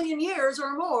 billion years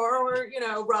or more, or, you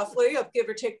know, roughly, give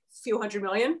or take a few hundred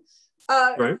million.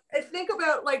 Right. I think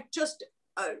about like just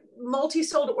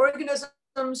multi-celled organisms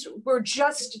were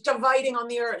just dividing on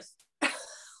the Earth.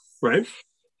 Right.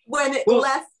 When it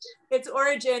left its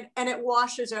origin and it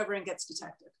washes over and gets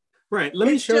detected. Right. Let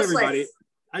me show everybody. Like,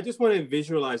 I just want to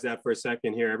visualize that for a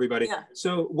second here, everybody. Yeah.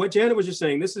 So what Janna was just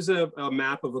saying, this is a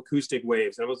map of acoustic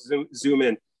waves. And we'll zoom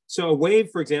in. So a wave,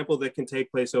 for example, that can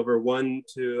take place over 1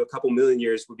 to a couple million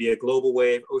years would be a global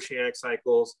wave, oceanic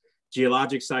cycles,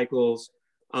 geologic cycles.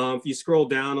 If you scroll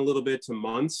down a little bit to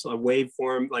months, a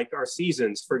waveform like our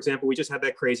seasons. For example, we just had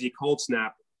that crazy cold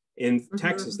snap in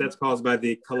Texas. That's caused by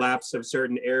the collapse of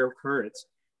certain air currents.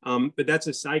 But that's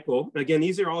a cycle. Again,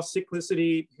 these are all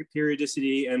cyclicity,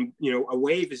 periodicity, and you know, a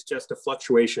wave is just a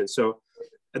fluctuation. So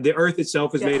the Earth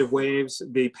itself is made of waves,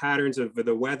 the patterns of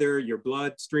the weather, your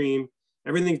bloodstream,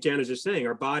 everything Janna's just saying,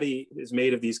 our body is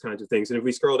made of these kinds of things. And if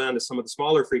we scroll down to some of the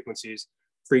smaller frequencies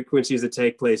that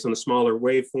take place on the smaller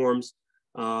waveforms,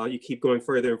 you keep going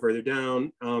further and further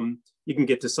down. You can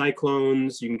get to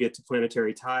cyclones, you can get to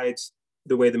planetary tides,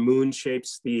 the way the moon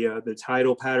shapes the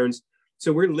tidal patterns.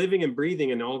 So we're living and breathing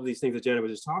in all of these things that Janna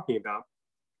was just talking about.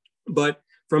 But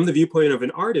from the viewpoint of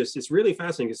an artist, it's really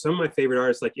fascinating because some of my favorite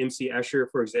artists like M.C. Escher,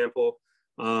 for example,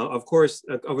 of course,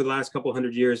 over the last couple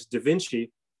hundred years, Da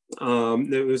Vinci,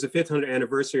 it was the 500th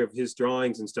anniversary of his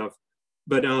drawings and stuff.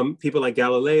 But people like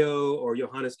Galileo or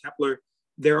Johannes Kepler,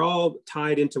 they're all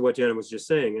tied into what Janna was just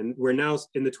saying. And we're now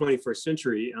in the 21st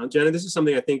century. Janna, this is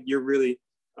something I think you're really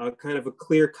kind of a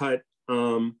clear-cut,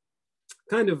 for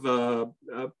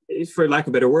lack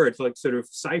of a better word, like sort of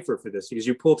cipher for this, because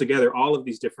you pull together all of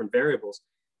these different variables.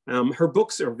 Her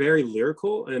books are very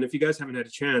lyrical. And if you guys haven't had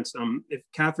a chance, if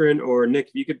Catherine or Nick,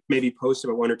 if you could maybe post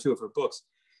about one or two of her books.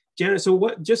 Janna, so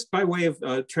what, just by way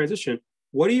of transition,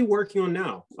 what are you working on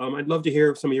now? I'd love to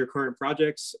hear some of your current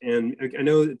projects. And I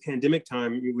know the pandemic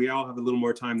time, we all have a little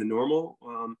more time than normal.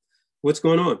 What's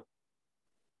going on?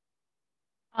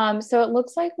 So it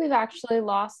looks like we've actually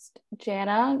lost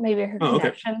Janna. Maybe her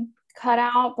connection cut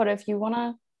out, but if you want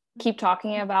to keep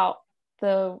talking about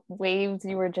the waves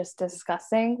you were just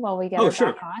discussing while we get her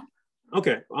back on.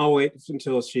 Okay, I'll wait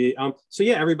until she, so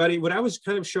yeah, everybody, what I was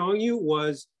kind of showing you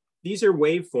was these are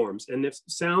waveforms, and if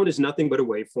sound is nothing but a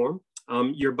waveform,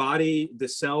 your body, the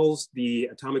cells, the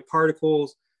atomic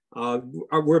particles,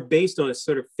 we're based on a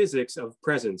sort of physics of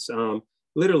presence.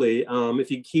 Literally, if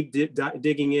you keep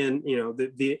digging in, you know,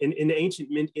 in the ancient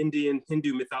Indian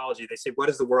Hindu mythology, they say, what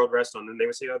does the world rest on? And they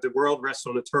would say, oh, the world rests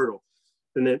on a turtle.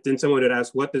 And then someone would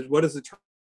ask, what does the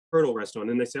turtle rest on?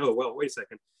 And they say, oh, well, wait a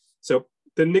second. So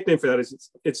the nickname for that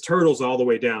is it's turtles all the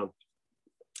way down.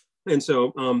 And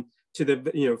so to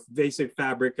the basic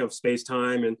fabric of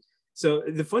space-time. And so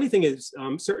the funny thing is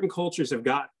certain cultures have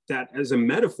got that as a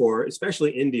metaphor,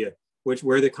 especially India,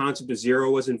 where the concept of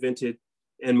zero was invented.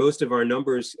 And most of our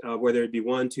numbers, whether it be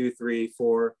 1, 2, 3,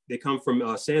 4, they come from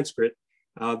Sanskrit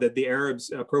that the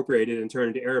Arabs appropriated and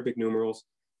turned into Arabic numerals.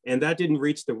 And that didn't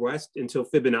reach the West until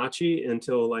Fibonacci,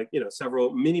 until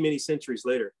many centuries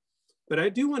later. But I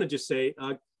do want to just say,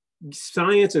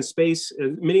 science and space,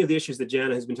 many of the issues that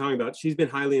Janna has been talking about, she's been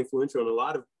highly influential in a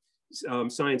lot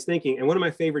of science thinking. And one of my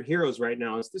favorite heroes right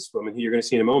now is this woman who you're going to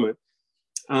see in a moment.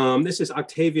 This is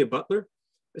Octavia Butler.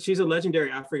 She's a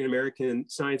legendary African-American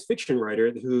science fiction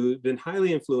writer who's been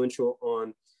highly influential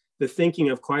on the thinking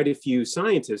of quite a few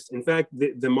scientists. In fact,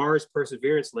 the Mars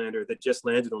Perseverance lander that just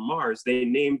landed on Mars, they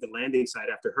named the landing site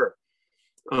after her.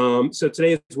 So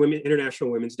today is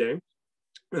International Women's Day.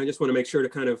 I just want to make sure to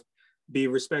kind of be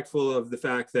respectful of the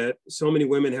fact that so many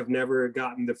women have never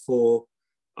gotten the full,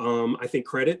 I think,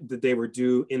 credit that they were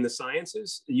due in the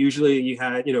sciences. Usually you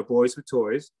had, boys with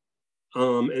toys.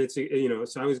 And it's,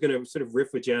 so I was going to sort of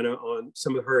riff with Janna on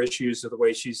some of her issues of the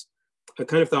way she's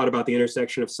kind of thought about the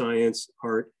intersection of science,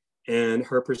 art, and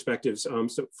her perspectives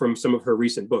from some of her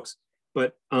recent books.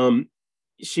 But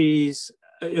she's,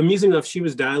 amusing enough, she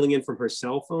was dialing in from her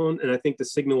cell phone, and I think the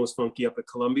signal was funky up at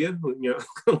Columbia,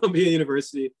 Columbia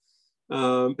University,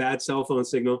 bad cell phone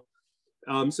signal.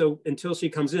 So until she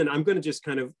comes in, I'm going to just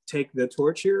kind of take the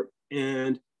torch here.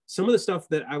 And some of the stuff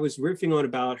that I was riffing on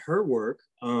about her work,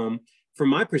 from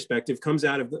my perspective, comes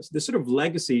out of the sort of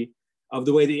legacy of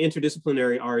the way the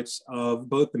interdisciplinary arts of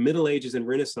both the Middle Ages and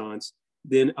Renaissance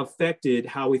then affected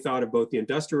how we thought of both the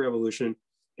Industrial Revolution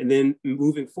and then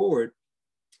moving forward.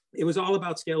 It was all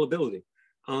about scalability.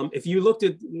 If you looked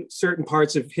at certain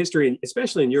parts of history,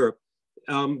 especially in Europe,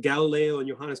 Galileo and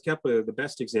Johannes Kepler are the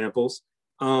best examples.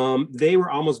 They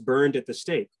were almost burned at the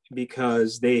stake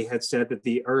because they had said that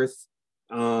the Earth,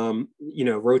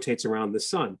 rotates around the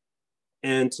sun.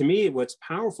 And to me, what's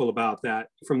powerful about that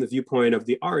from the viewpoint of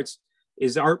the arts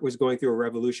is art was going through a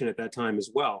revolution at that time as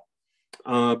well,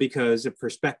 because of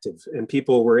perspective. And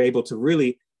people were able to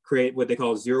really create what they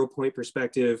call zero-point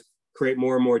perspective, create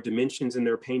more and more dimensions in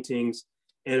their paintings.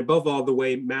 And above all, the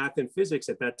way math and physics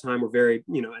at that time were very,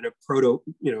 in a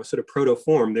proto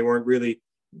form. They weren't really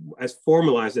as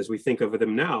formalized as we think of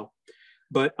them now.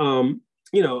 But,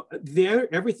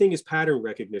 everything is pattern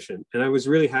recognition. And I was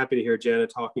really happy to hear Janna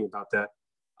talking about that.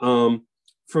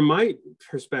 From my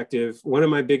perspective, one of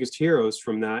my biggest heroes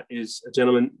from that is a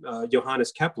gentleman,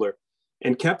 Johannes Kepler.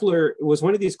 And Kepler was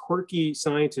one of these quirky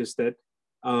scientists that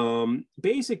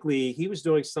basically he was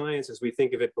doing science as we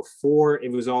think of it before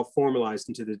it was all formalized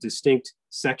into the distinct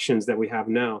sections that we have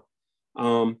now.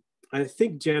 I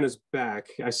think Janna's back.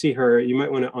 I see her. You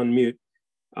might want to unmute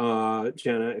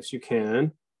Janna if you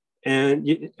can.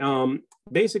 And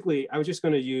basically, I was just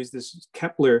going to use this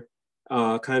Kepler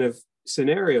kind of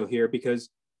scenario here because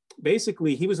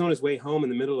basically he was on his way home in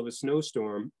the middle of a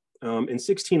snowstorm in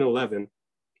 1611.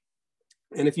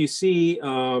 And if you see,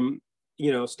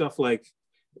 stuff like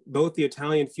both the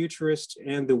Italian futurists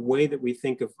and the way that we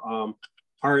think of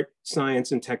art,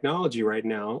 science, and technology right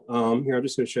now. Here, I'm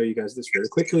just going to show you guys this very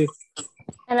quickly.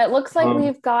 And it looks like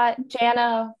we've got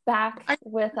Janna back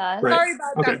with us. Right. Sorry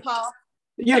about that, Paul.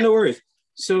 Yeah, no worries.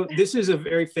 So this is a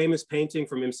very famous painting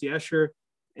from M.C. Escher.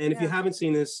 And if you haven't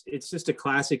seen this, it's just a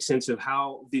classic sense of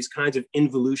how these kinds of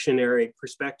involutionary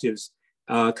perspectives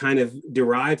kind of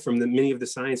derived from many of the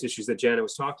science issues that Janna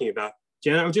was talking about.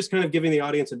 Janna, I was just kind of giving the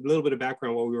audience a little bit of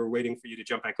background while we were waiting for you to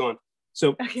jump back on.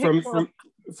 So from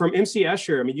MC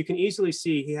Escher, I mean, you can easily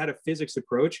see he had a physics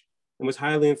approach and was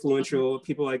highly influential.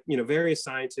 People like, various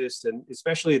scientists, and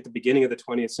especially at the beginning of the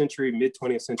 20th century, mid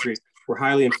 20th century, were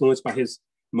highly influenced by his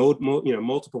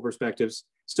multiple perspectives.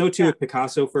 So too with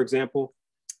Picasso, for example.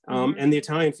 And the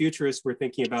Italian futurists were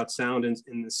thinking about sound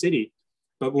in the city.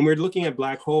 But when we're looking at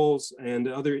black holes and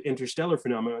other interstellar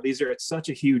phenomena, these are at such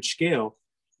a huge scale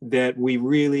that we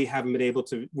really haven't been able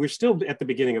to, we're still at the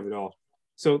beginning of it all.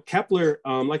 So Kepler,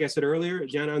 like I said earlier,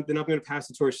 Janna, then I'm going to pass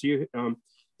the torch to you.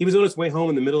 He was on his way home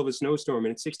in the middle of a snowstorm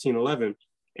in 1611,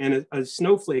 and a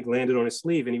snowflake landed on his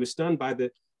sleeve, and he was stunned by the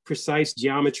precise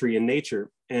geometry in nature.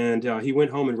 And he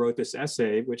went home and wrote this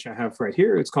essay, which I have right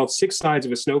here. It's called 6 Sides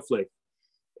of a Snowflake.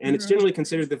 And it's generally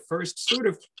considered the first sort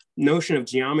of notion of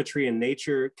geometry and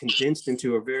nature condensed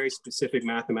into a very specific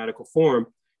mathematical form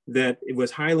that it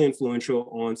was highly influential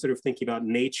on sort of thinking about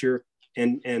nature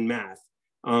and math.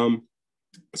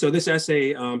 So this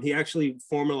essay, he actually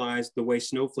formalized the way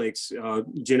snowflakes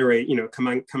generate,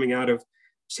 coming out of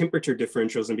temperature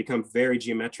differentials and become very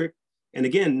geometric. And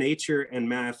again, nature and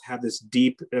math have this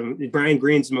deep, Brian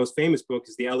Greene's most famous book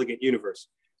is The Elegant Universe.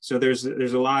 So there's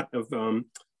a lot of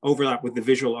overlap with the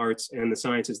visual arts and the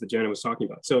sciences that Janna was talking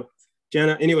about. So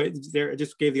Janna, anyway, I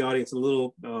just gave the audience a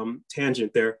little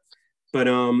tangent there, but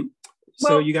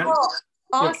so you got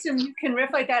awesome. Yeah. You can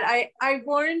riff like that. I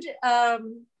warned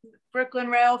Brooklyn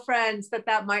Rail friends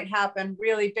that might happen.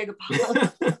 Really big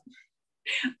apology.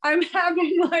 I'm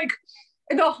having like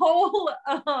the whole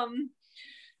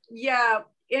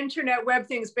internet web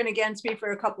thing's been against me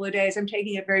for a couple of days. I'm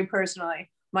taking it very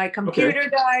personally. My computer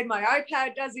died, my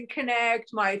iPad doesn't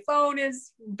connect, my phone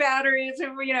is batteries,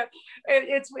 and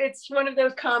it's one of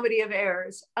those comedy of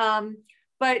errors.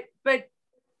 But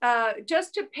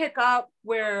just to pick up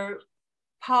where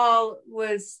Paul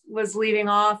was leaving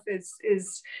off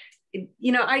is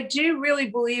I do really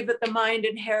believe that the mind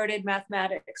inherited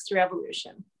mathematics through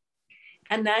evolution.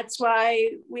 And that's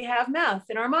why we have math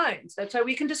in our minds. That's why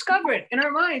we can discover it in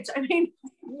our minds. I mean,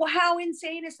 how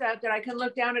insane is that I can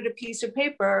look down at a piece of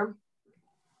paper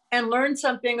and learn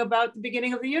something about the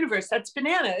beginning of the universe? That's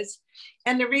bananas.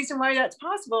 And the reason why that's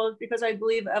possible is because I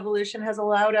believe evolution has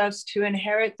allowed us to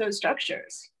inherit those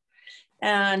structures.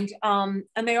 And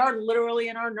they are literally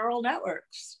in our neural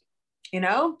networks, and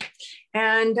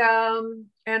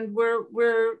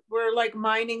we're like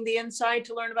mining the inside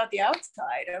to learn about the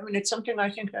outside. I mean, it's something I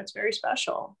think that's very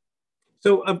special.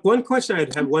 So one question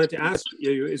I wanted to ask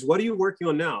you is, what are you working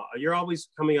on now? You're always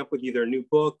coming up with either a new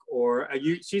book or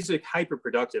she's like hyper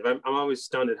productive. I'm always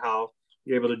stunned at how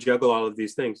you're able to juggle all of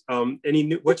these things.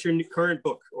 What's your current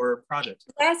book or project?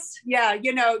 Yes, yeah,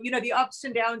 the ups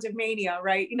and downs of mania,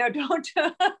 right? Don't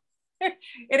it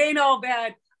ain't all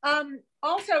bad.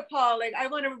 Also, Paul, I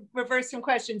want to reverse some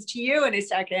questions to you in a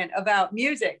second about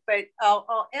music, but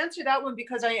I'll answer that one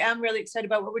because I am really excited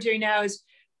about what we're doing now. Is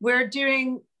we're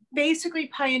doing basically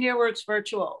Pioneer Works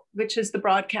Virtual, which is the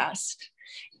broadcast.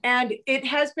 And it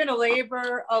has been a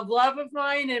labor of love of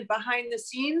mine, and behind the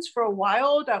scenes for a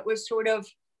while, that was sort of,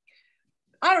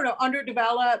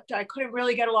 underdeveloped. I couldn't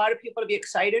really get a lot of people to be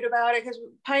excited about it because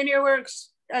Pioneer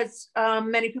Works, as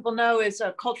many people know, is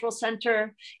a cultural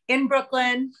center in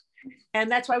Brooklyn. And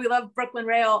that's why we love Brooklyn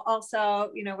Rail.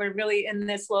 Also, we're really in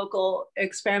this local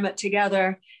experiment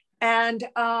together. And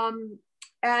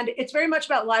it's very much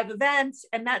about live events.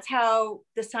 And that's how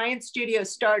the science studio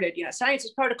started. Science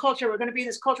is part of culture. We're going to be in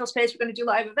this cultural space. We're going to do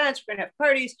live events. We're going to have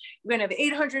parties. We're going to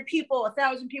have 800 people,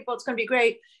 1,000 people. It's going to be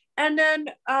great. And then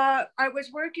I was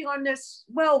working on this,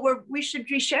 we should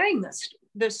be sharing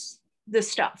this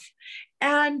stuff.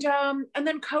 And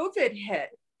then COVID hit.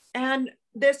 And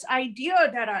this idea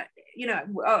that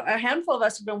a handful of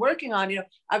us have been working on,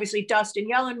 obviously Dustin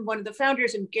Yellen, one of the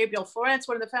founders, and Gabriel Florence,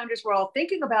 one of the founders, were all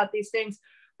thinking about these things.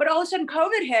 But all of a sudden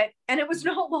COVID hit and it was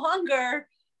no longer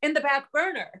in the back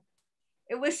burner.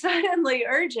 It was suddenly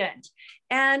urgent.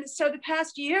 And so the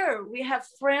past year, we have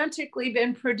frantically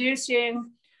been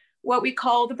producing what we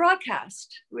call the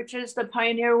broadcast, which is the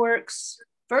Pioneer Works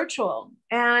Virtual.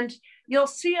 And you'll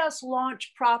see us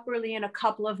launch properly in a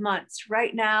couple of months.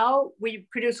 Right now, we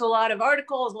produce a lot of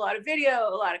articles, a lot of video,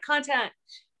 a lot of content.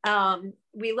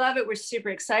 We love it. We're super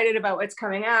excited about what's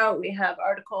coming out. We have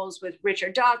articles with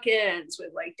Richard Dawkins,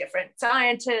 with different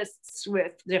scientists,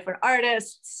 with different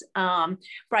artists.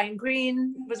 Brian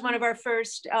Greene was one of our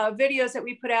first videos that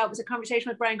we put out. It was a conversation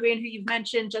with Brian Greene, who you've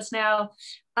mentioned just now.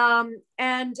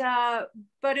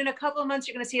 But in a couple of months,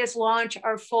 you're going to see us launch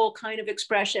our full kind of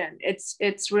expression.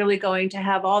 It's really going to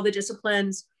have all the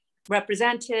disciplines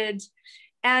represented.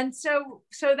 And so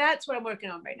that's what I'm working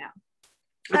on right now.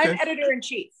 Okay. I'm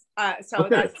editor-in-chief. So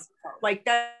okay.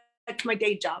 That's my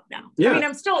day job now. Yeah. I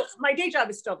mean, my day job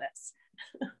is still this.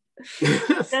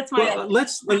 That's my well,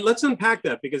 let's unpack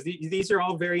that, because these are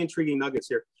all very intriguing nuggets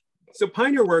here. So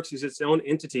Pioneer Works is its own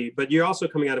entity, but you're also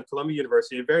coming out of Columbia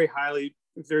University, a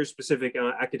very specific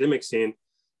academic scene.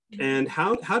 And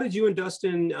how did you and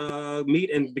Dustin meet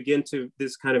and begin to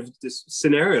this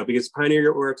scenario? Because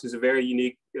Pioneer Works is a very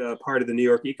unique part of the New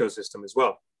York ecosystem as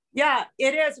well. Yeah,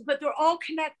 it is, but they're all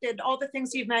connected, all the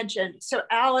things you've mentioned. So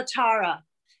Alatara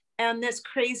and this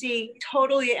crazy,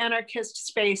 totally anarchist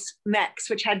space MEX,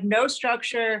 which had no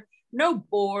structure, no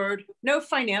board, no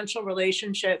financial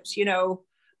relationships,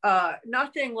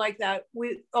 nothing like that.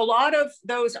 A lot of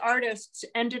those artists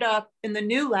ended up in the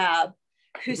New Lab,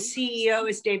 whose CEO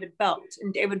is David Belt,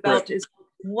 and David Belt is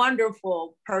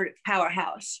wonderful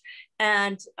powerhouse.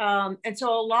 And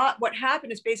so what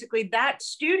happened is basically that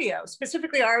studio,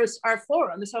 specifically our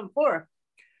floor on the 7th floor,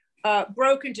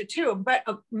 broke into two, but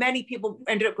many people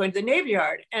ended up going to the Navy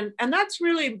Yard. And that's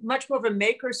really much more of a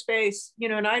maker space,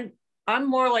 and I'm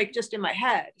more like just in my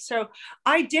head. So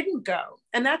I didn't go.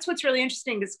 And that's what's really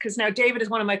interesting, is because now David is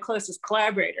one of my closest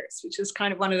collaborators, which is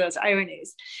kind of one of those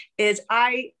ironies, is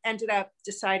I ended up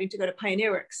deciding to go to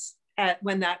Pioneer Works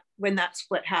when that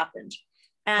split happened.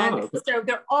 And so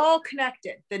they're all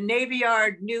connected. The Navy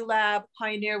Yard, New Lab,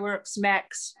 Pioneer Works,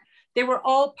 MEX, they were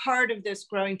all part of this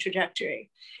growing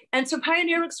trajectory. And so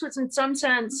Pioneer Works was, in some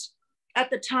sense, at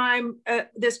the time,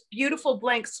 this beautiful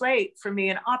blank slate for me,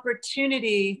 an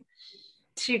opportunity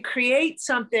to create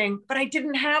something, but I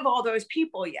didn't have all those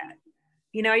people yet.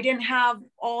 I didn't have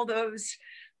all those,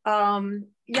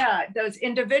 those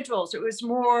individuals. It was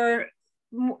more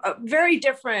a very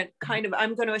different kind of,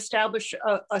 I'm going to establish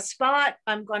a spot.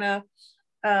 I'm going to,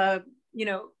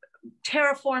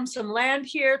 terraform some land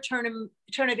here, turn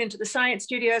it into the science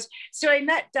studios. So I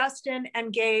met Dustin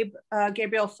and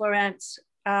Gabriel Florence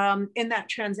in that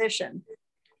transition,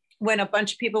 when a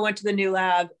bunch of people went to the New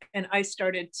Lab, and I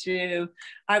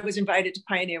was invited to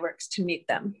Pioneer Works to meet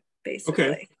them, basically.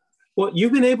 Okay. Well,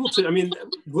 you've been able to,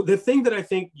 the thing that I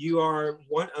think you are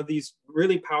one of these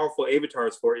really powerful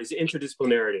avatars for is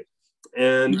interdisciplinarity.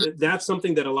 And that's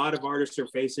something that a lot of artists are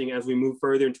facing as we move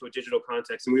further into a digital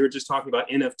context. And we were just talking about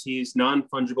NFTs,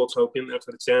 non-fungible token, that's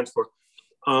what it stands for.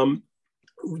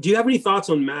 Do you have any thoughts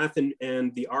on math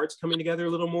and the arts coming together a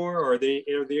little more? Or are there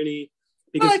any?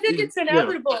 Because, I think it's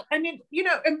inevitable.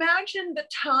 Yeah. Imagine the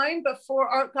time before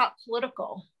art got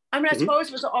political. I suppose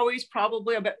it was always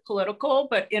probably a bit political,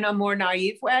 but in a more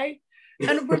naive way.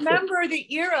 And remember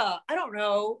the era, I don't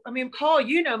know. Paul,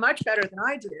 you know much better than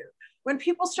I do. When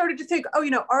people started to think,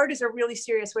 art is a really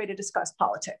serious way to discuss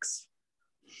politics.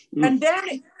 And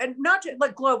then, and not just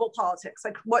like global politics,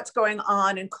 like what's going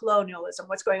on in colonialism,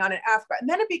 what's going on in Africa. And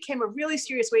then it became a really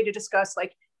serious way to discuss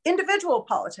like individual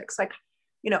politics, like,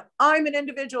 I'm an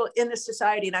individual in this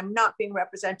society and I'm not being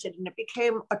represented. And it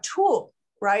became a tool,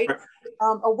 right?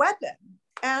 A weapon.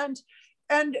 And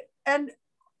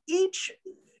each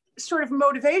sort of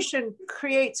motivation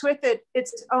creates with it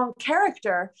its own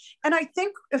character. And I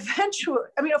think eventually,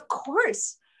 of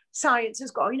course, science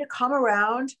is going to come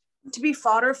around to be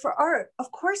fodder for art.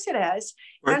 Of course it is.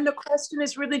 Right. And the question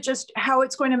is really just how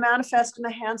it's going to manifest in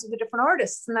the hands of the different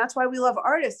artists. And that's why we love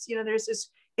artists. There's this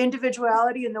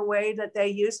individuality in the way that they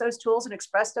use those tools and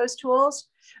express those tools.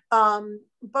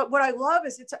 But what I love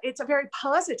is it's a very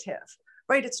positive,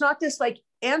 right? It's not this like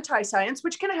anti-science,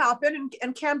 which can happen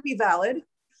and can be valid.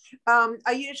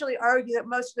 I usually argue that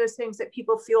most of those things that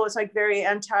people feel is like very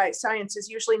anti-science is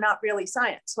usually not really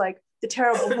science, like the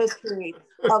terrible history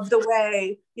of the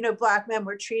way, Black men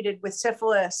were treated with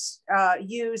syphilis,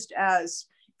 used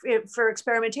for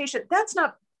experimentation. That's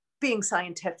not being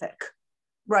scientific,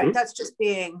 right? Mm-hmm. That's just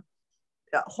being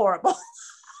horrible.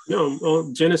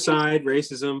 Genocide,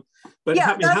 racism. But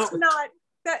yeah,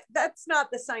 that's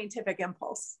not the scientific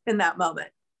impulse in that moment.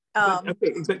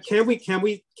 But can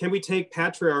we take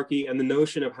patriarchy and the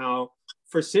notion of how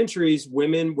for centuries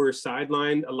women were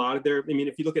sidelined? A lot of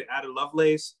if you look at Ada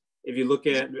Lovelace, if you look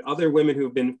at other women who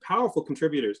have been powerful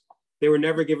contributors, they were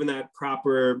never given that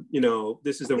proper,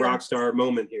 this is the rock star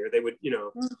moment here. They would,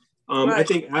 right. I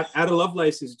think Ada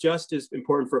Lovelace is just as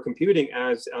important for computing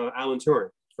as Alan Turing,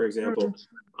 for example,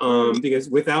 because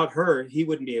without her, he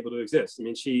wouldn't be able to exist.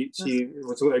 She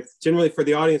was generally, for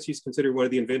the audience, she's considered one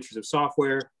of the inventors of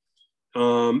software.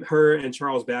 Her and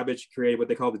Charles Babbage created what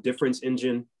they call the difference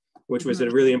engine, which was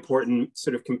a really important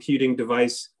sort of computing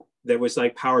device that was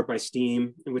like powered by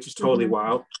steam, which is totally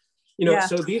wild.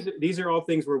 So these are all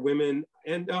things where women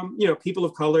you know, people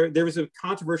of color. There was a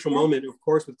controversial moment, of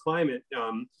course, with climate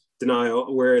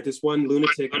denial, where this one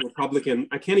lunatic Republican,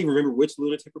 I can't even remember which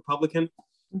lunatic Republican,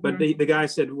 but the guy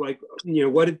said, like, you know,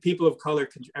 what did people of color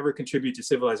ever contribute to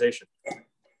civilization?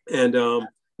 And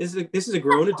this is a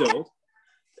grown adult,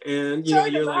 and you know,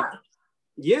 you're like,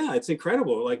 yeah, it's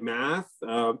incredible. Like math,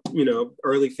 you know,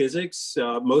 early physics.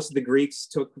 Most of the Greeks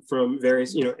took from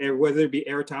various, you know, whether it be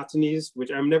Eratosthenes,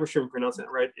 which I'm never sure I'm pronouncing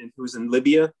that right, and who was in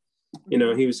Libya. You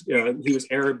know, he was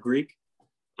Arab Greek,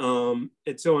 and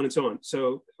so on and so on.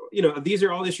 So, you know, these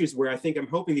are all issues where I'm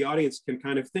hoping the audience can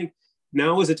kind of think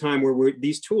now is a time where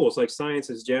these tools like science,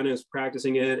 as Janna is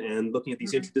practicing it and looking at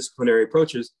these interdisciplinary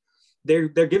approaches, they're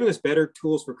giving us better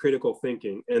tools for critical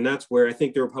thinking. And that's where I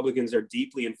think the Republicans are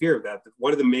deeply in fear of that.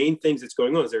 One of the main things that's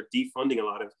going on is they're defunding a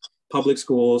lot of public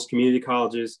schools, community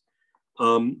colleges.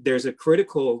 There's a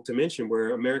critical dimension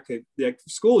where America, like,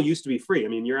 school used to be free. I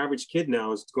mean, your average kid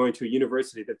now is going to a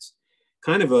university that's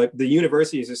kind of the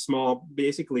university is a small,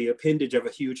 basically appendage of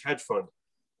a huge hedge fund,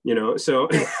 you know? So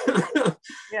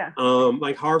yeah.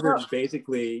 Like Harvard's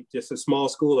basically just a small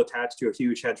school attached to a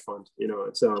huge hedge fund, you know?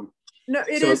 It's no,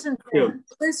 it isn't. You know,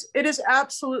 it is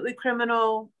absolutely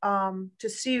criminal to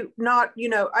see. Not, you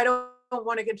know, I don't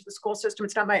want to get into the school system.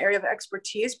 It's not my area of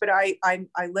expertise, but I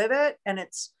live it, and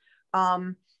it's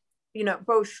you know,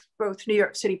 both New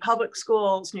York City public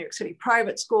schools, New York City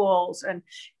private schools, and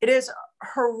it is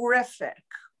horrific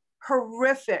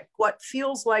what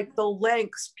feels like the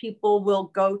lengths people will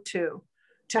go to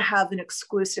have an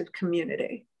exclusive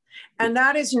community, and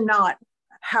that is not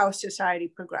how society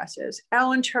progresses.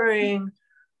 Alan Turing,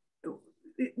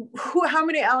 how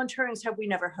many Alan Turings have we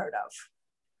never heard of?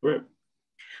 Right.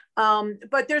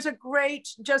 But there's a great,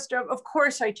 just of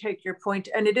course I take your point,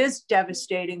 and it is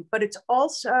devastating, but it's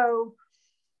also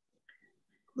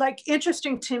like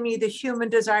interesting to me, the human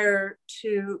desire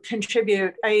to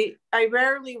contribute. I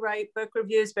rarely write book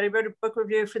reviews, but I wrote a book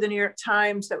review for the New York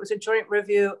Times that was a joint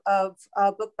review of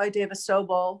a book by Davis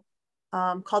Sobel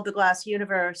called The Glass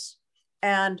Universe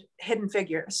and Hidden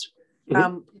Figures,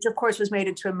 which of course was made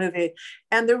into a movie.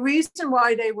 And the reason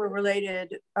why they were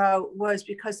related was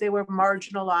because they were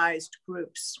marginalized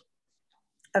groups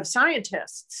of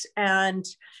scientists. And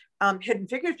Hidden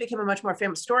Figures became a much more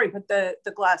famous story, but the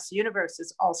Glass Universe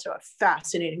is also a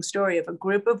fascinating story of a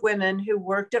group of women who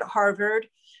worked at Harvard.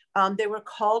 They were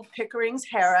called Pickering's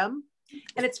Harem.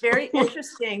 And it's very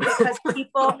interesting because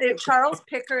Charles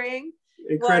Pickering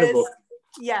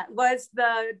was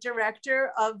the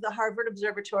director of the Harvard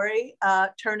Observatory,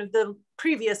 turn of the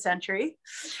previous century.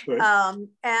 Right.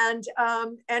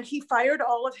 And he fired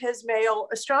all of his male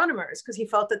astronomers because he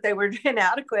felt that they were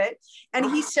inadequate. And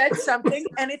he said something,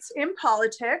 and it's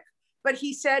impolitic, but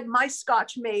he said, my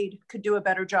Scotch maid could do a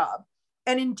better job.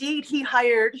 And indeed, he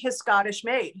hired his Scottish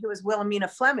maid, who was Wilhelmina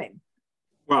Fleming.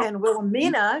 Wow. And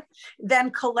Wilhelmina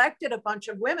then collected a bunch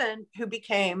of women who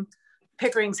became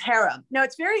Pickering's Harem. Now,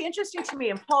 it's very interesting to me,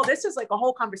 and Paul, this is like a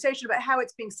whole conversation about how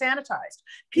it's being sanitized.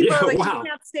 People are like, wow, you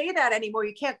can't say that anymore.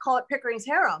 You can't call it Pickering's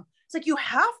Harem. It's like, you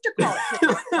have to call it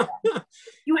Pickering's Harem.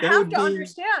 You have to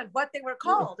understand what they were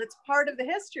called. It's part of the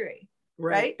history,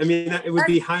 right? I mean, it would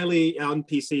be highly on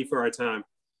PC for our time.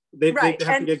 They'd have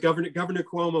to get Governor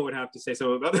Cuomo would have to say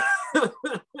something about that.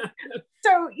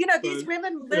 So, you know, these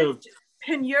women lived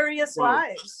penurious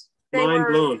lives. Mind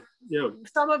blown. Yeah.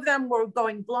 Some of them were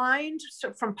going blind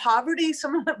from poverty.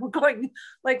 Some of them were going,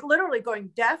 like, literally going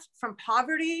deaf from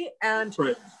poverty, and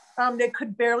they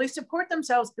could barely support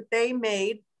themselves, but they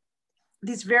made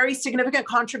these very significant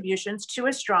contributions to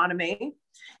astronomy.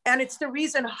 And it's the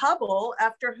reason Hubble,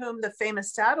 after whom the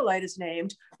famous satellite is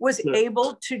named, was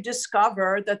able to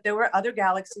discover that there were other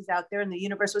galaxies out there and the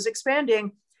universe was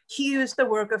expanding. He used the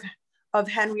work of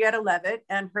Henrietta Leavitt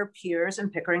and her peers in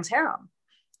Pickering's Harem.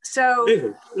 So,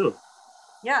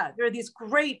 yeah, there are these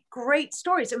great, great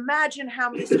stories. Imagine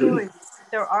how many stories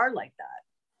there are like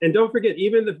that. And don't forget,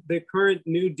 even the current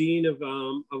new dean of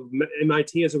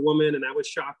MIT is a woman, and that was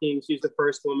shocking. She's the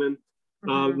first woman.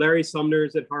 Larry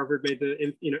Sumner's at Harvard made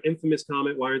the infamous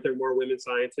comment, "Why aren't there more women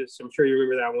scientists?" I'm sure you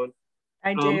remember that one.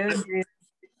 I do.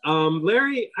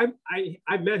 Larry,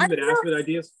 I met him at Aspen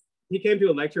Ideas. He came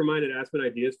to a lecture of mine at Aspen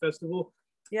Ideas Festival,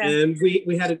 and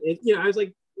we had I was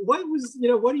like, what was,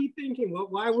 what are you thinking?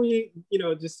 Why were you,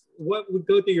 just what would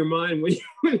go through your mind when you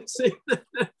would say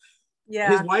that?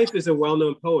 Yeah. His wife is a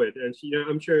well-known poet, and she,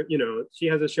 I'm sure, she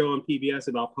has a show on PBS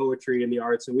about poetry and the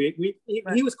arts. And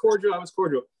he was cordial, I was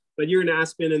cordial. But you're in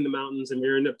Aspen in the mountains, and we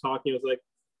ended up talking. I was like,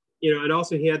 and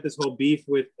also he had this whole beef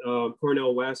with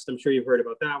Cornell West. I'm sure you've heard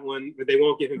about that one, but they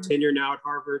won't give him tenure now at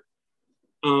Harvard.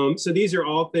 So these are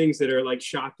all things that are like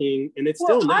shocking, and it's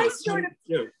still not. I sort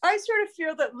of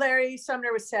feel that Larry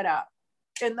Sumner was set up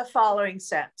in the following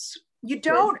sense. You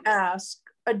don't ask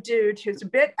a dude who's a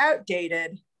bit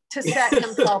outdated to set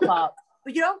himself up.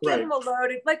 You don't give him a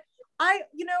loaded,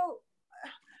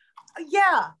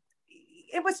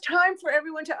 it was time for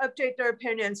everyone to update their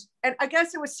opinions. And I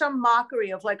guess it was some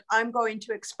mockery of like, I'm going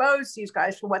to expose these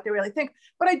guys for what they really think.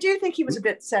 But I do think he was a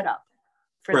bit set up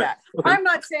for that. Okay. I'm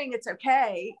not saying it's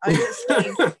okay. I'm just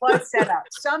saying it was set up.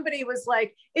 Somebody was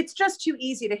like, it's just too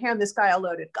easy to hand this guy a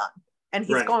loaded gun. And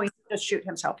he's going to just shoot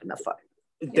himself in the foot.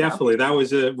 Definitely. That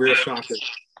was a real shocker.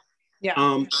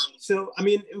 Yeah. So, I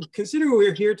mean, considering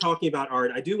we're here talking about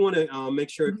art, I do want to make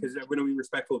sure, because we're going to be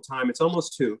respectful of time. It's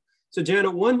almost 2. So,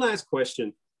 Janna, one last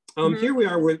question. Here we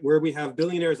are where we have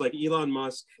billionaires like Elon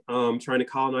Musk trying to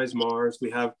colonize Mars.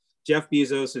 We have Jeff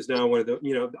Bezos is now one of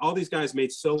the, all these guys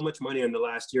made so much money in the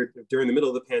last year during the middle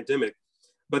of the pandemic,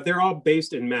 but they're all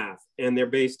based in math, and they're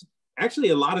based, actually,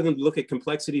 a lot of them look at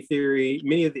complexity theory.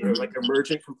 Many of them are like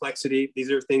emergent complexity. These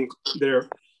are things that are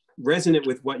resonant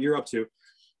with what you're up to.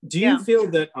 Do you feel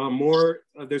that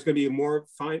there's going to be a more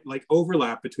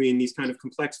overlap between these kind of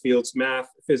complex fields, math,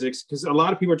 physics? Because a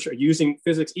lot of people are using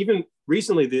physics. Even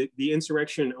recently, the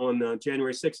insurrection on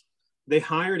January 6th, they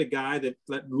hired a guy that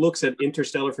looks at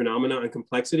interstellar phenomena and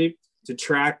complexity to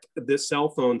track the cell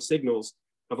phone signals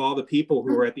of all the people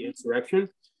who were at the insurrection,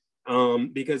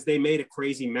 because they made a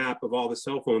crazy map of all the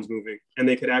cell phones moving, and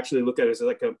they could actually look at it as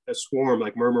like a swarm,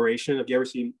 like murmuration. Have you ever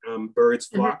seen birds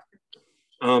flock?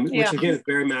 Which again is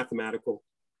very mathematical.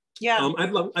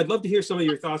 I'd love to hear some of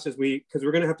your thoughts because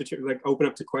we're going to have to open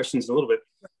up to questions in a little bit.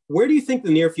 Where do you think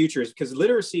the near future is? Because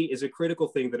literacy is a critical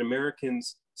thing that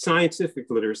Americans, scientific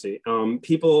literacy,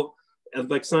 people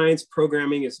like science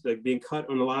programming is being cut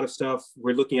on a lot of stuff.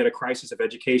 We're looking at a crisis of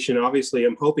education. Obviously,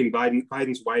 I'm hoping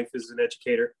Biden's wife is an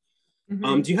educator.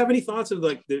 Do you have any thoughts of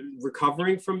the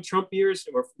recovering from Trump years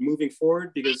or moving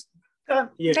forward? Because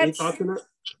any thoughts on that?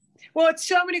 Well, it's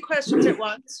so many questions at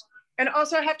once. And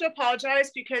also I have to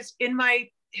apologize because in my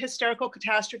hysterical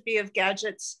catastrophe of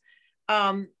gadgets,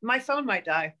 my phone might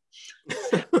die.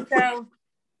 So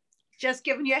just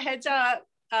giving you a heads up,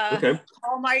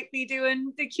 Paul might be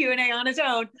doing the Q&A on his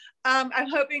own. I'm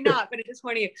hoping not, but I just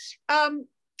warn you.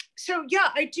 So yeah,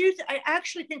 I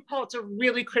actually think, Paul, it's a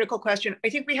really critical question. I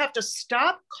think we have to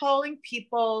stop calling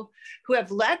people who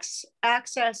have less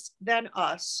access than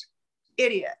us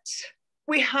idiots.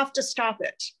 We have to stop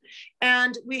it.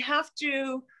 And we have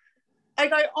to,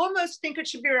 I almost think it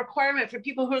should be a requirement for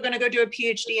people who are going to go do a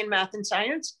PhD in math and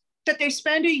science, that they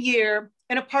spend a year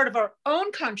in a part of our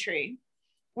own country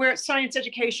where science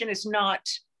education is not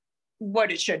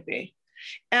what it should be.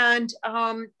 And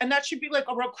that should be like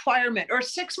a requirement, or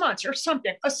 6 months or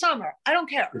something, a summer, I don't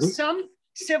care, some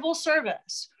civil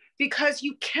service, because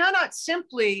you cannot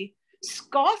simply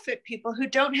scoff at people who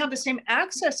don't have the same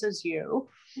access as you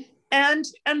and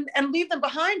leave them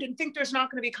behind and think there's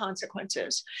not going to be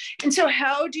consequences. And so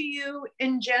how do you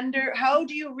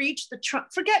reach the Trump,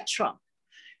 forget Trump,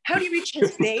 how do you reach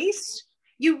his base?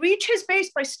 You reach his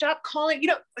base by stop calling,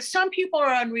 some people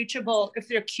are unreachable if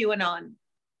they're QAnon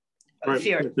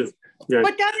theory.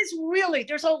 But that is really,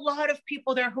 there's a lot of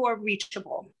people there who are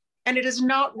reachable. And it is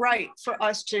not right for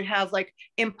us to have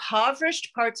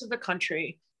impoverished parts of the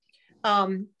country,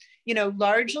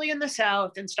 largely in the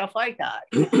South and stuff like that,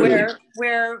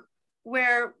 where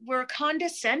we're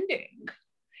condescending.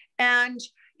 And,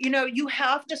 you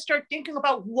have to start thinking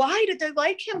about, why did they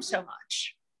like him so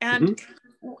much? And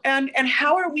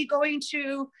how are we going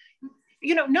to,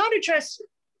 not address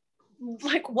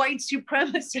white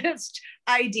supremacist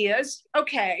ideas.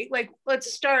 Okay,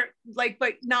 let's start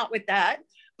but not with that.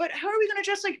 But how are we going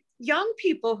to address young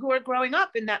people who are growing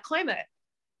up in that climate,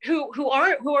 who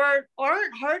aren't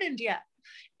hardened yet,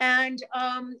 and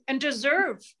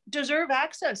deserve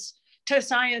access to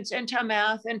science and to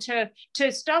math and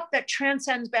to stuff that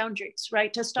transcends boundaries,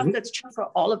 right? To stuff that's true for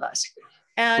all of us.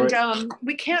 And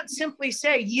we can't simply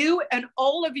say you and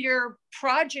all of your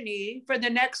progeny for the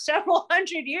next several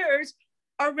hundred years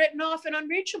are written off and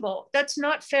unreachable. That's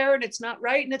not fair, and it's not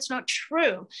right, and it's not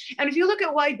true. And if you look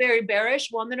at why Barry Barish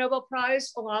won the Nobel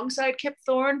Prize alongside Kip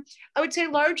Thorne, I would say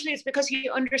largely it's because he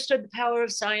understood the power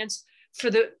of science for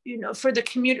the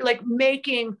community,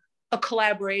 making a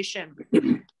collaboration,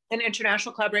 an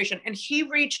international collaboration. And he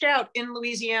reached out in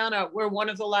Louisiana, where one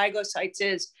of the LIGO sites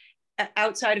is,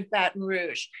 outside of Baton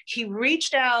Rouge. He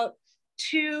reached out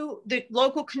to the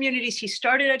local communities. He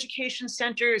started education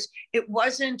centers. It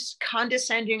wasn't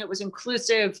condescending, it was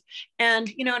inclusive.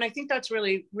 And, and I think that's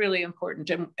really, really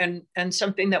important and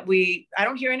something that I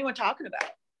don't hear anyone talking about.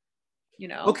 you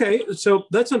know? Okay, so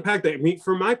let's unpack that. I mean,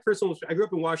 for my personal, I grew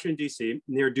up in Washington, D.C.,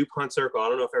 near DuPont Circle. I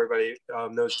don't know if everybody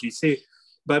knows D.C.,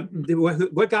 but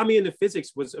what got me into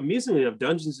physics was, amusingly enough,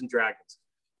 Dungeons and Dragons.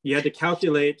 You had to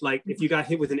calculate, like, if you got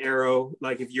hit with an arrow,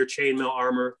 like if your chainmail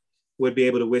armor would be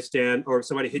able to withstand, or if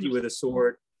somebody hit you with a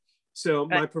sword. So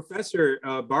my professor,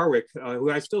 Barwick,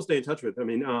 who I still stay in touch with, I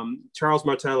mean, Charles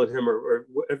Martel and him, or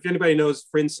if anybody knows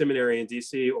Friends Seminary in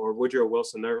DC or Woodrow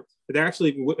Wilson, they're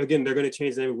actually, again, they're going to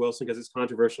change the name of Wilson because it's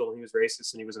controversial. He was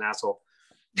racist and he was an asshole.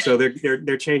 So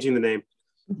they're changing the name.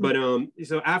 But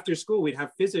so after school, we'd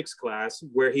have physics class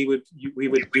where we would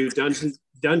do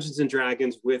Dungeons and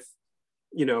Dragons with,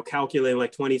 you know, calculating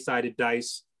like 20-sided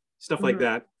dice, stuff like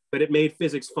that. But it made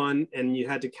physics fun, and you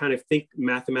had to kind of think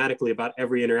mathematically about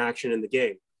every interaction in the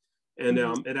game, and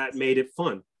that made it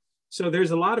fun. So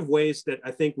there's a lot of ways that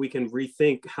I think we can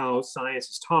rethink how science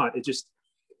is taught. It just,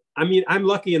 I mean, I'm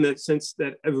lucky in the sense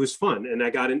that it was fun, and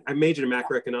I majored in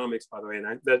macroeconomics, by the way,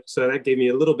 and so that gave me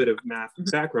a little bit of math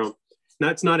background.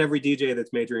 It's not every DJ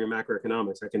that's majoring in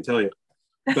macroeconomics, I can tell you,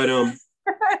 but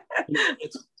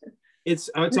it's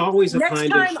always a Next kind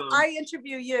time of. I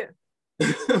interview you.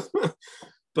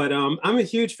 But I'm a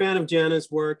huge fan of Janna's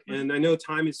work, and I know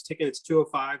time is ticking. It's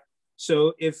 2:05.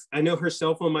 So if I know her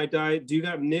cell phone might die, do you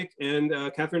got Nick and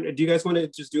Catherine? Do you guys want to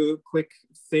just do a quick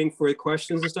thing for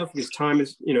questions and stuff? Because time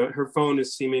is, you know, her phone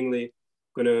is seemingly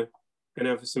gonna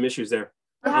have some issues there.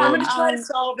 I'm gonna try to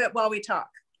solve it while we talk.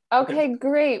 Okay,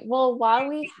 great. Well, while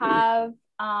we have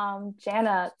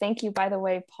Janna, thank you, by the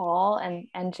way, Paul and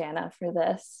Janna, for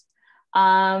this.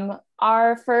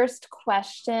 Our first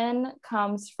question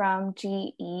comes from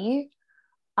GE.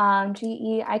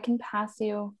 GE, I can pass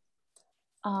you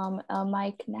a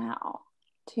mic now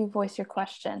to voice your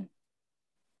question.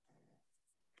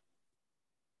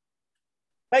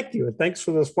 Thank you, and thanks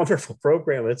for this wonderful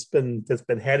program. It's been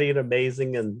heady and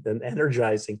amazing and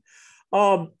energizing.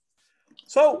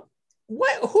 So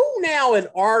who now in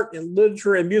art and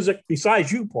literature and music,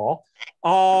 besides you, Paul,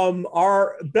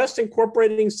 are best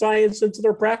incorporating science into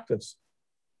their practice?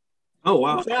 Oh,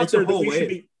 wow. It's a whole wave. Should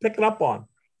be picking up on.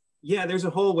 Yeah, there's a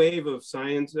whole wave of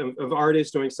science, of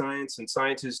artists doing science and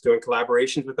scientists doing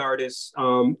collaborations with artists.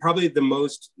 Probably the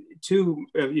most two,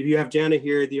 if you have Janna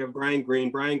here, you have Brian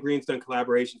Greene. Brian Greene's done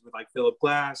collaborations with like Philip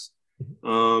Glass.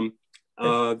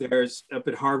 There's up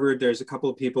at Harvard, there's a couple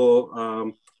of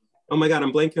people. Oh my God,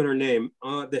 I'm blanking on her name.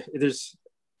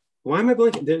 Why am I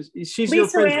blanking? She's Lisa your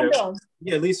friend. Randall.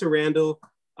 Yeah, Lisa Randall.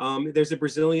 There's a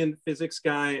Brazilian physics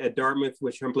guy at Dartmouth,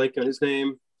 which I'm blanking on his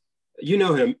name. You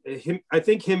know him. I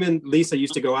think him and Lisa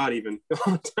used to go out even a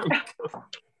long time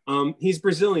ago. He's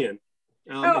Brazilian.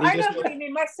 I know who you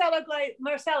mean, Marcelo.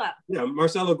 Yeah,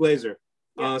 Marcelo Glazer.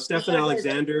 Yeah, Stefan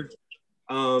Alexander.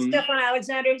 Stefan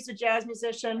Alexander, he's a jazz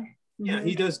musician. Yeah,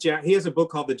 he does jazz. He has a book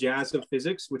called The Jazz of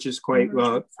Physics, which is quite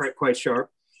quite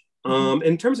sharp.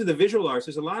 In terms of the visual arts,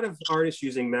 there's a lot of artists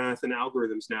using math and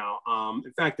algorithms now.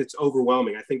 In fact, it's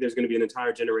overwhelming. I think there's going to be an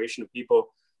entire generation of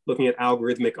people looking at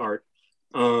algorithmic art.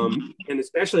 And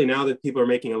especially now that people are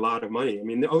making a lot of money. I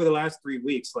mean, over the last 3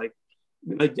 weeks, like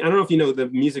I don't know if you know the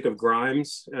music of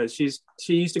Grimes. She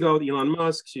used to go with Elon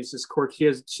Musk. She's this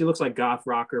quirky. She looks like goth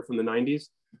rocker from the 90s.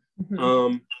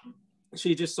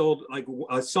 She just sold like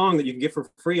a song that you can get for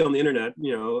free on the internet,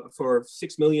 you know, for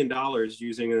 $6 million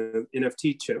using an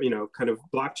NFT chip, you know, kind of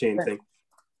blockchain thing.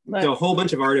 Right. So a whole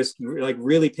bunch of artists like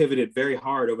really pivoted very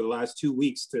hard over the last 2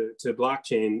 weeks to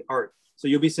blockchain art. So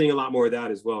you'll be seeing a lot more of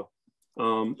that as well.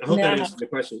 I hope that answers the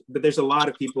question, but there's a lot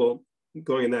of people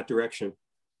going in that direction.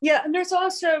 Yeah, and there's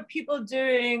also people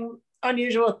doing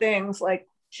unusual things like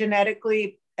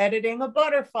genetically editing a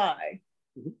butterfly.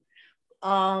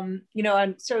 You know,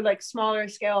 and so like smaller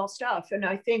scale stuff. And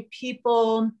I think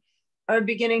people are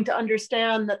beginning to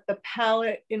understand that the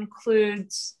palette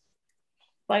includes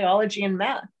biology and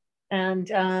math. And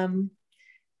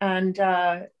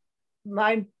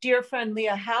my dear friend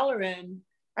Leah Halloran,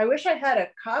 I wish I had a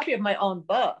copy of my own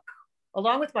book,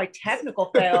 along with my technical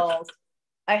fails.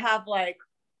 I have like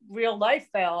real life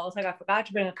fails. Like I forgot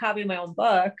to bring a copy of my own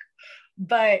book.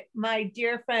 But my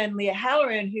dear friend Leah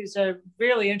Halloran, who's a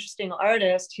really interesting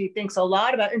artist who thinks a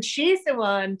lot about, and she's the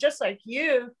one, just like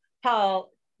you, Paul,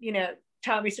 you know,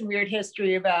 taught me some weird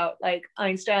history about like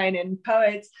Einstein and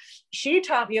poets. She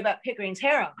taught me about Pickering's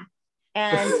harem.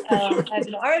 And as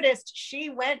an artist, she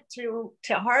went to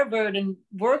Harvard and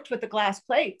worked with the glass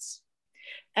plates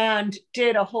and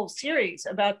did a whole series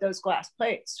about those glass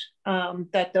plates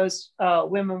that those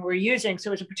women were using. So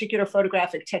it was a particular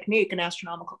photographic technique, an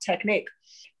astronomical technique.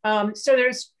 So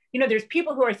there's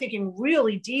people who are thinking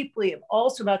really deeply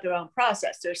also about their own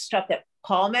process. There's stuff that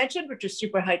Paul mentioned, which is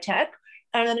super high tech.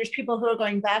 And then there's people who are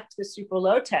going back to the super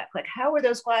low tech, like how were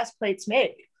those glass plates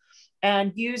made?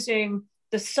 And using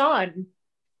the sun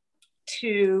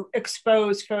to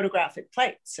expose photographic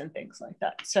plates and things like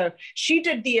that. So she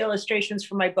did the illustrations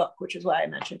for my book, which is why I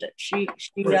mentioned it.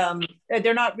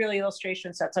 They're not really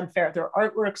illustrations, that's unfair. They're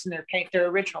artworks and they're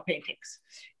original paintings.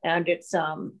 And it's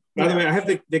by the way, I have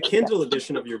the Kindle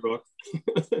edition of your book.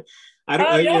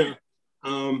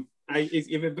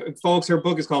 Folks, her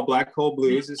book is called Black Hole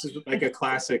Blues. This is like a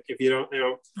classic. If you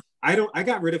don't, I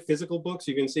got rid of physical books.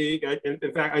 You can see,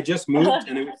 in fact, I just moved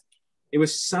and it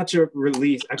was such a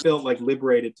release. I felt like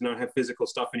liberated to not have physical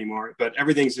stuff anymore, but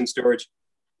everything's in storage.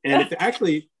 And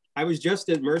I was just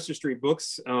at Mercer Street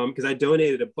Books because I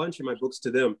donated a bunch of my books to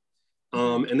them.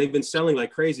 And they've been selling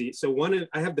like crazy. So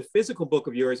I have the physical book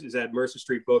of yours is at Mercer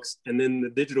Street Books, and then the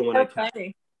digital one.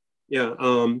 Yeah.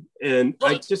 And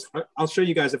I'll show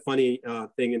you guys a funny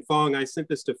thing. And Fong, I sent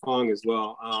this to Fong as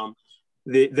well.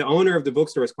 The owner of the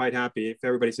bookstore is quite happy. If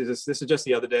everybody sees this, this is just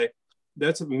the other day.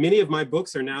 Many of my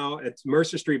books are now at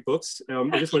Mercer Street Books.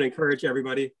 I just want to encourage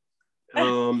everybody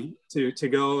to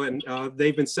go, and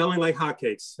they've been selling like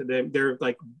hotcakes. They're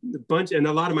like a bunch, and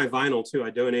a lot of my vinyl too, I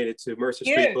donated to Mercer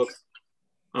Street Books.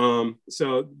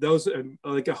 So those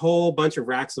like a whole bunch of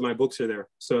racks of my books are there.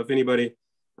 So if anybody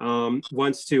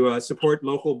wants to support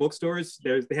local bookstores,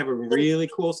 they have a really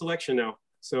cool selection now.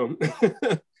 So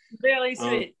really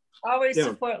sweet. Always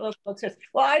support local bookstores.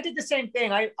 Well, I did the same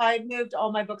thing. I moved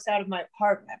all my books out of my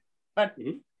apartment, but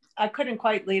I couldn't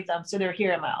quite leave them, so they're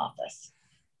here in my office.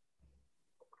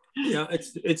 Yeah,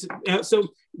 so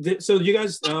you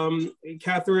guys,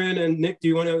 Catherine and Nick, do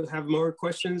you want to have more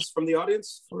questions from the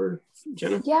audience for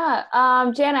Janna? Yeah,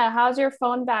 Janna, how's your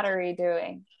phone battery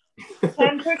doing?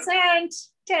 10%.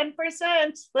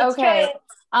 10%. Let's try it.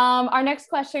 Our next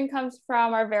question comes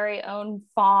from our very own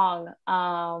Fong,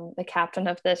 the captain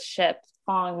of this ship.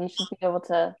 Fong, you should be able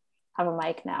to have a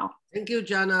mic now. Thank you,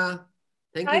 Janna.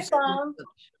 Thank you so much.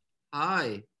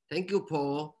 Hi. Thank you,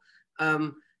 Paul.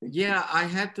 Yeah, I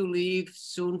have to leave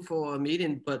soon for a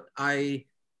meeting, but I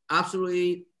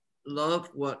absolutely love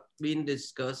what's being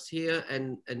discussed here.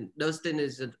 And Dustin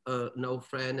is an old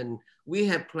friend, and we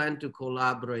have planned to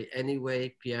collaborate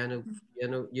anyway. Pioneer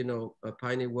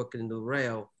working in the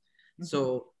rail.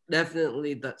 So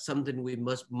definitely that's something we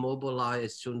must mobilize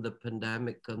as soon as the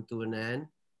pandemic comes to an end.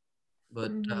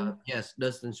 But yes,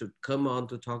 Dustin should come on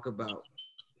to talk about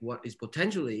what is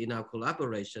potentially in our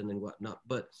collaboration and whatnot.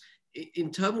 But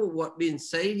in terms of what being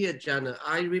said here, Janna,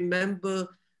 I remember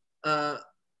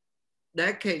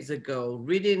decades ago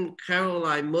reading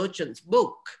Caroline Merchant's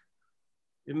book.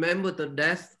 Remember The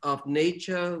Death of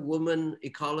Nature, Woman,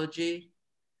 Ecology?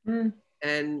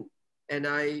 And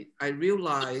I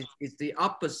realized it's the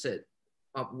opposite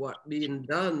of what being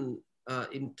done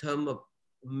in terms of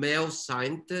male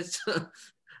scientists.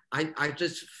 I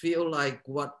just feel like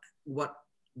what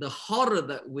the horror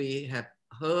that we have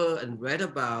heard and read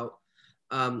about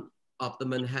of the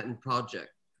Manhattan Project.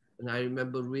 And I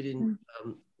remember reading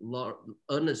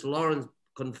Ernest Lawrence's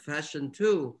confession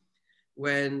too,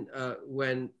 when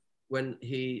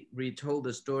he retold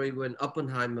the story when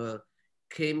Oppenheimer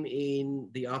came in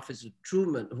the office of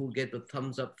Truman, who gave the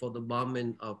thumbs up for the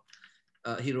bombing of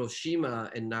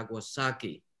Hiroshima and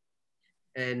Nagasaki.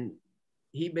 And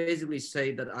he basically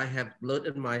said that I have blood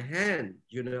in my hand,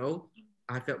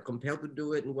 I felt compelled to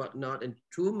do it and whatnot. And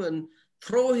Truman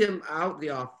threw him out the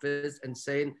office and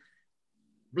saying,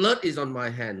 blood is on my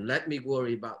hand, let me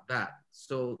worry about that.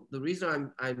 So the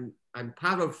reason I'm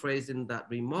paraphrasing that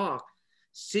remark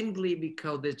simply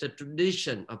because there's a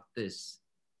tradition of this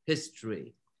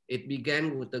history. It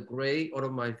began with the great, one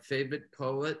of my favorite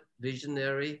poet,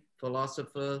 visionary,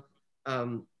 philosopher,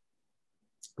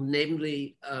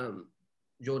 namely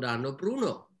Giordano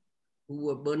Bruno, who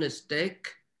were burned at stake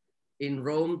in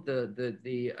Rome at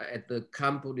the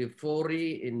Campo di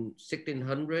Fori in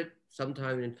 1600,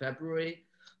 sometime in February,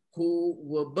 who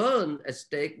were burned at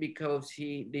stake because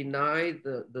he denied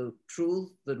the truth,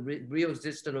 the real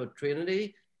existence of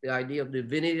Trinity, the idea of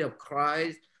divinity of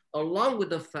Christ, along with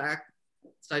the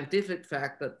scientific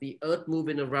fact that the earth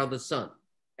moving around the sun,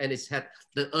 and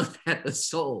the earth had a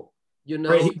soul.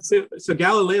 Right. So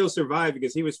Galileo survived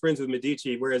because he was friends with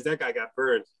Medici, whereas that guy got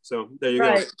burned. So there you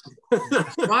go.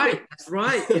 That's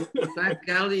right. In fact,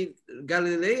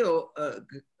 Galileo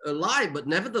alive, but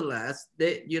nevertheless,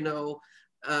 Descartes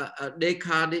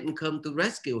didn't come to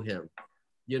rescue him.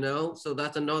 So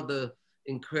that's another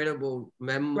incredible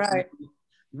memory. Right.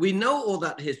 We know all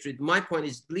that history. My point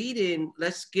is leading.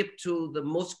 Let's skip to the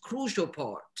most crucial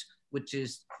part, which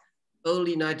is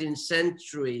early 19th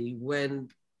century when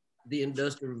the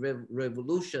Industrial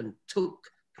Revolution took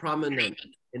prominent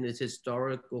in its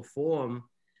historical form.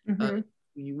 Mm-hmm.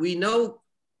 We know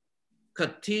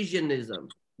Cartesianism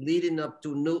leading up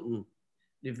to Newton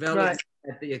developed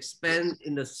at the expense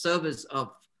in the service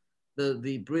of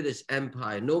the British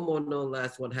Empire. No more, no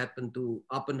less what happened to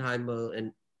Oppenheimer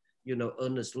and, you know,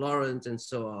 Ernest Lawrence and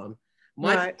so on.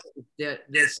 My point is that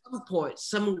there's some point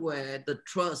somewhere the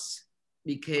trust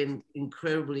became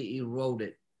incredibly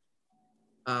eroded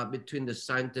between the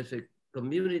scientific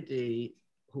community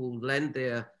who lent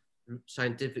their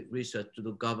scientific research to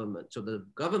the government. So the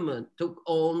government took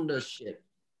ownership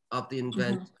of the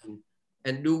invention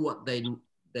and do what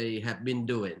they have been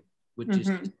doing, which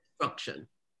is destruction,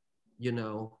 you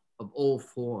know, of all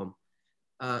form.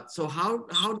 So how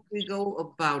do we go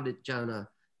about it, Janna?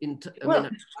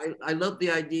 I love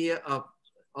the idea of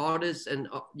artists and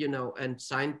you know, and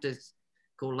scientists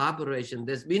collaboration.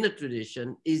 There's been a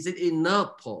tradition. Is it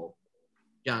enough, Paul,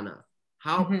 Janna?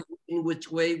 How, in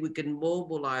which way we can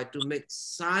mobilize to make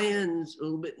science a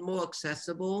little bit more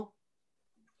accessible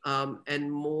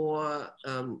and more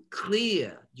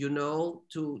clear, you know,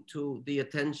 to the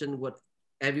attention what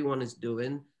everyone is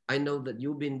doing. I know that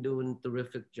you've been doing a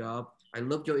terrific job. I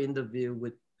loved your interview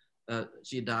with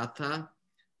Siddhartha.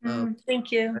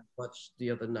 Thank you. I watched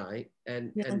the other night,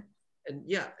 and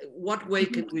yeah, what way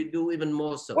can we do even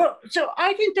more so? Well, so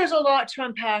I think there's a lot to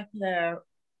unpack there.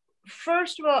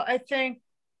 First of all, I think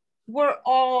we're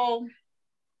all,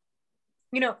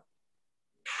 you know,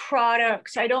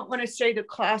 products. I don't want to say the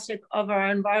classic of our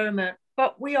environment,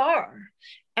 but we are,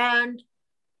 and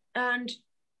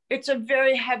it's a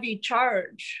very heavy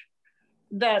charge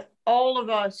that all of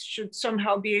us should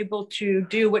somehow be able to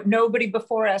do what nobody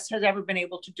before us has ever been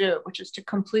able to do, which is to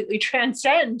completely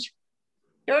transcend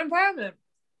your environment.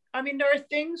 I mean, there are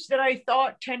things that I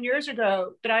thought 10 years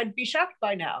ago that I'd be shocked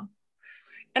by now.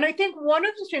 And I think one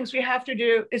of the things we have to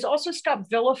do is also stop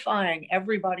vilifying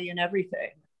everybody and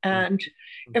everything. And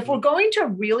if we're going to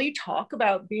really talk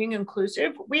about being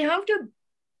inclusive, we have to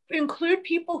include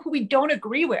people who we don't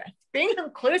agree with. Being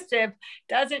inclusive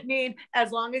doesn't mean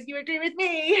as long as you agree with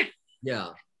me. Yeah.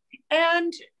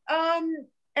 And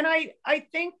I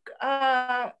think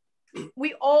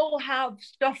we all have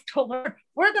stuff to learn.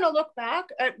 We're going to look back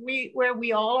at where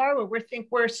we all are, where we think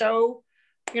we're so,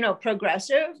 you know,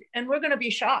 progressive, and we're going to be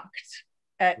shocked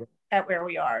at where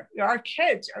we are. Our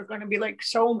kids are going to be like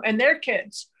and their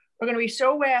kids are going to be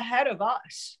so way ahead of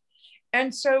us.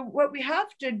 And so what we have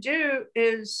to do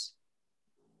is,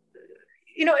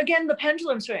 you know, again, the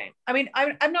pendulum swing. I mean,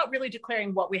 I'm not really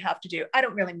declaring what we have to do. I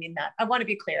don't really mean that. I want to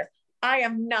be clear. I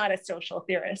am not a social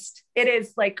theorist. It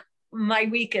is like my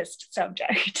weakest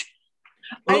subject.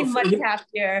 I'm much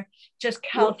happier just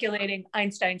calculating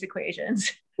Einstein's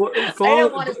equations. I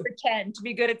don't want to pretend to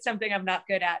be good at something I'm not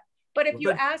good at. But if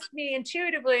you ask me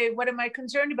intuitively, what am I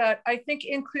concerned about? I think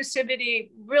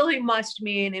inclusivity really must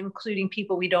mean including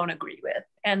people we don't agree with.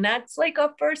 And that's like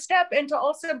a first step. And to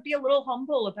also be a little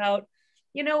humble about,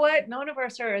 you know what, none of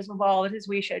us are as evolved as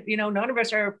we should. You know, none of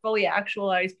us are fully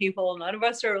actualized people. None of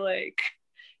us are like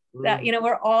that. You know,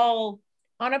 we're all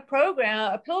on a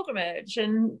pilgrimage,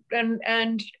 and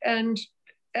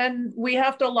we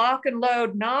have to lock and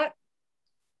load not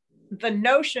the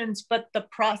notions, but the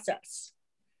process.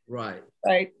 Right.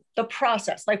 The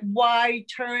process, like why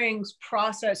Turing's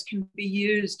process can be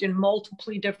used in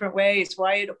multiple different ways,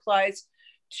 why it applies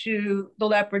to the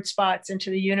leopard spots and to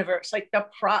the universe, like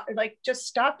just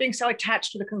stop being so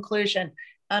attached to the conclusion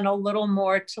and a little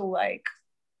more to like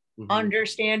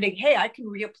understanding, hey, I can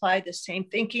reapply the same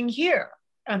thinking here,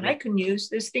 and I can use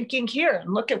this thinking here,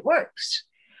 and look, it works.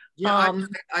 Yeah,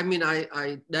 I mean,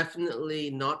 I definitely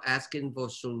not asking for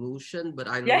solution, but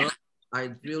I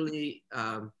really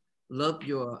love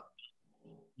your,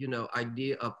 you know,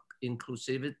 idea of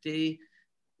inclusivity,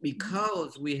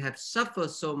 because we have suffered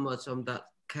so much from that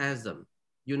chasm.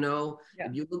 You know,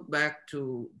 if you look back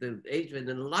to the age of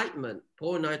enlightenment,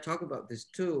 Paul and I talk about this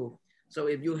too. So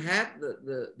if you have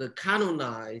the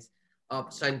canonized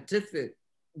of scientific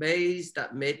base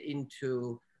that made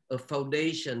into a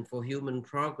foundation for human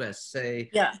progress, say,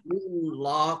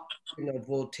 Locke, you know,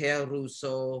 Voltaire,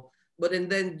 Rousseau, but and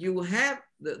then you have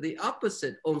the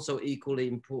opposite also equally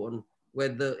important,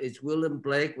 whether it's William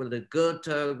Blake, whether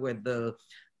Goethe, whether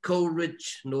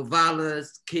Coleridge,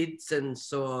 Novalis, Keats, and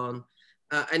so on.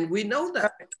 And we know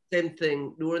that same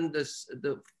thing during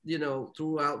you know,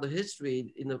 throughout the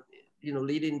history, you know,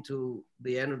 leading to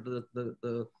the end of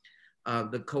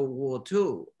the Cold War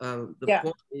too. The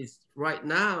point is, right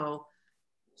now,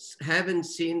 having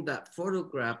seen that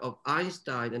photograph of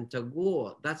Einstein and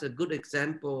Tagore, that's a good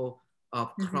example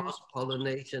of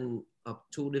cross-pollination of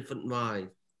two different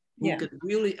minds who could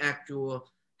really actually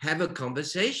have a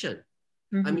conversation.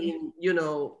 Mm-hmm. I mean, you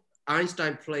know,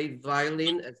 Einstein played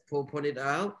violin, as Paul pointed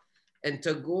out, and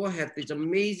Tagore had this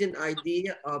amazing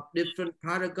idea of different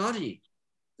pedagogy.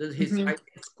 His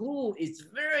school is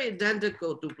very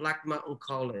identical to Black Mountain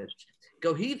College.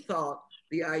 So he thought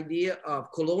the idea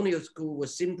of colonial school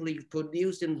was simply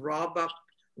producing the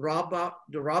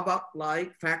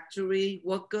robot-like factory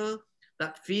worker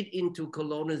that feed into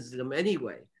colonialism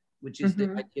anyway, which is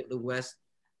the idea of the West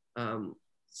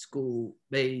school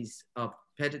base of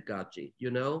pedagogy,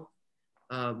 you know?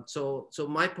 So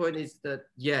my point is that,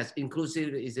 yes,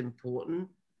 inclusivity is important.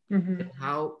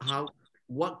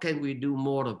 What can we do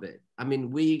more of it? I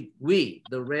mean, we,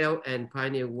 the Rail and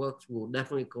Pioneer Works will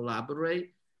definitely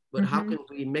collaborate, but how can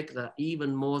we make that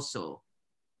even more so?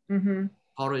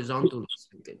 Horizontally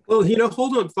speaking. Well, you know,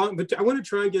 hold on, but I want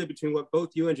to triangulate between what both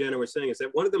you and Janna were saying is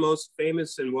that one of the most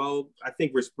famous and well, I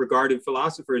think, regarded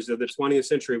philosophers of the 20th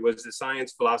century was the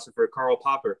science philosopher Karl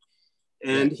Popper.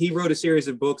 And he wrote a series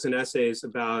of books and essays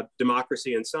about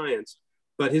democracy and science.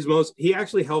 But he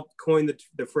actually helped coin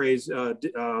the phrase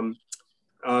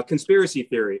conspiracy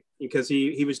theory, because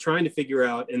he was trying to figure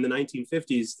out in the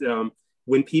 1950s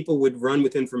when people would run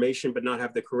with information but not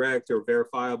have the correct or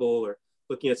verifiable or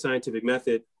looking at scientific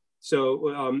method.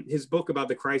 So his book about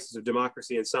the crisis of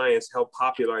democracy and science helped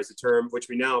popularize the term, which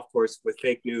we now, of course, with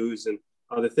fake news and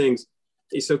other things.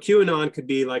 So QAnon could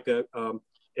be like an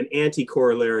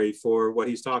anti-corollary for what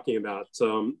he's talking about.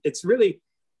 So it's really,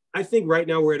 I think right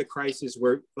now we're at a crisis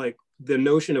where like the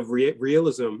notion of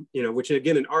realism, you know, which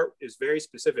again in art is very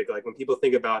specific. Like when people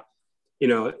think about, you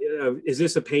know, is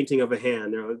this a painting of a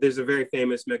hand? You know, there's a very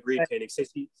famous Magritte painting,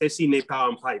 Ceci n'est pas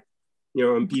un pipe, you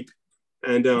know, un pipe.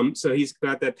 And so he's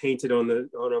got that painted on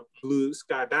a blue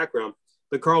sky background.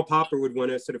 But Karl Popper would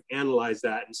want to sort of analyze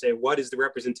that and say, what is the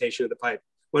representation of the pipe?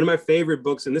 One of my favorite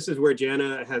books, and this is where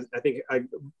Janna has, I think,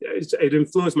 it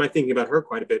influenced my thinking about her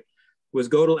quite a bit, was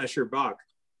Gödel, Escher, Bach,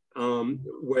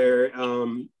 where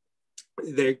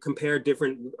they compare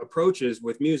different approaches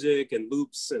with music and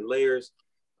loops and layers,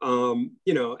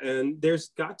 you know, and there's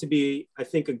got to be, I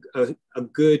think, a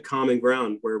good common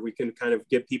ground where we can kind of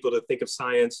get people to think of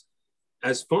science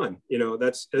as fun. You know,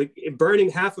 that's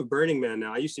half of Burning Man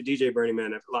now. I used to DJ Burning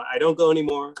Man. I don't go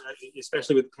anymore,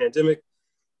 especially with the pandemic.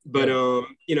 But,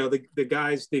 you know, the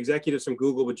guys, the executives from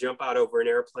Google would jump out over an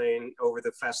airplane over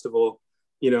the festival,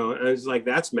 you know, and it's like,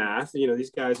 that's math. You know,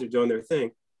 these guys are doing their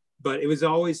thing. But it was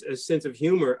always a sense of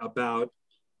humor about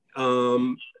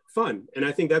fun. And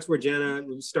I think that's where Janna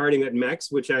was starting at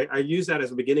MEX, which I use that as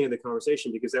the beginning of the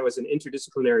conversation, because that was an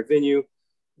interdisciplinary venue.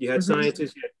 You had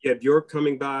scientists, you had Bjork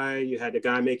coming by, you had a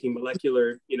guy making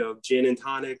molecular, you know, gin and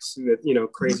tonics with, you know,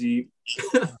 crazy,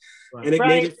 and it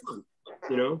made it fun,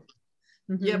 you know?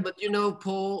 Yeah, but you know,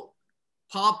 Paul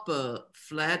Popper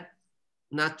fled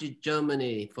Nazi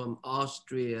Germany from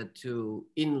Austria to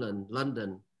England,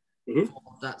 London,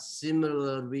 for that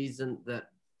similar reason that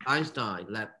Einstein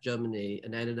left Germany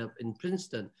and ended up in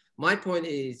Princeton. My point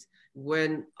is,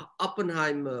 when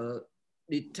Oppenheimer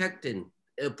detecting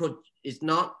is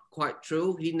not quite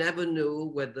true. He never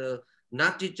knew whether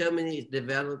Nazi Germany is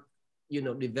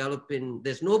developing.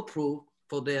 There's no proof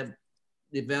for their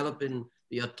developing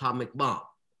the atomic bomb.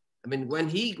 I mean, when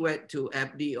he went to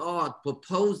FDR,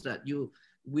 proposed that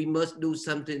we must do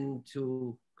something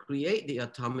to create the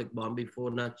atomic bomb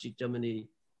before Nazi Germany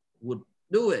would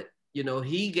do it. You know,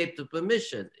 he gave the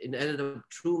permission. It ended up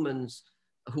Truman's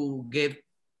who gave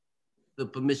the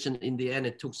permission in the end.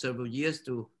 It took several years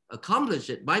to accomplish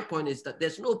it. My point is that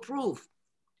there's no proof.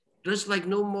 Just like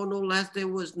no more, no less, there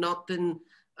was nothing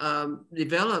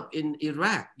developed in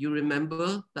Iraq. You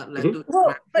remember that led to Iraq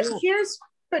War.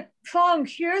 But Phong,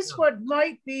 here's what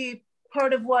might be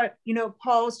part of what, you know,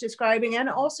 Paul's describing, and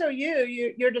also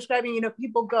you're describing, you know,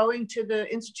 people going to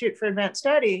the Institute for Advanced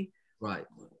Study. Right.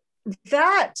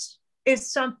 That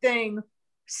is something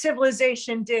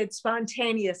civilization did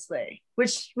spontaneously,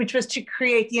 which was to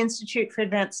create the Institute for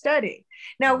Advanced Study.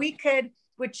 Now we could,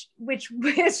 which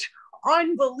was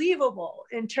unbelievable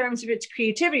in terms of its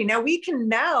creativity. Now we can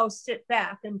now sit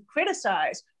back and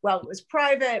criticize, well, it was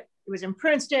private, it was in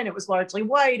Princeton, it was largely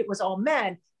white, it was all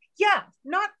men. Yeah,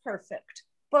 not perfect,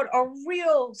 but a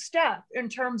real step in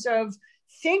terms of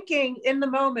thinking in the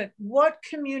moment, what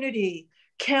community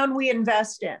can we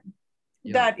invest in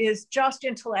that is just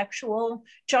intellectual,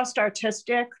 just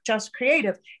artistic, just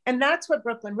creative? And that's what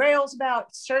Brooklyn Rail's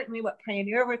about, certainly what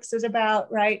Pioneer Works is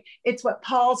about, right? It's what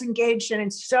Paul's engaged in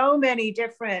so many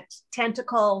different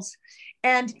tentacles.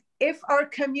 And if our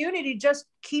community just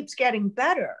keeps getting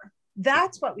better,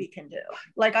 that's what we can do.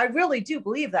 Like, I really do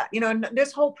believe that, you know,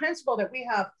 this whole principle that we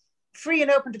have free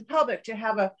and open to the public, to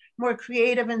have a more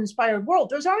creative and inspired world.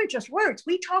 Those aren't just words.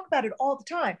 We talk about it all the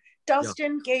time.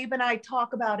 Dustin, Gabe, and I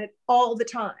talk about it all the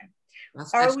time.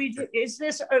 Is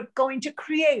this going to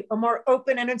create a more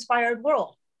open and inspired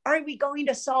world? Are we going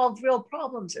to solve real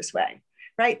problems this way?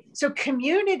 Right? So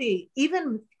community,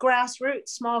 even grassroots,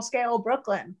 small scale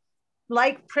Brooklyn,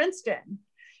 like Princeton,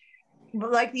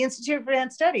 like the Institute for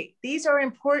Advanced Study, these are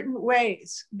important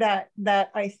ways that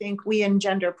I think we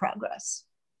engender progress.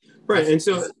 Right, and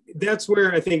so that's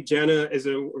where I think Janna is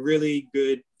a really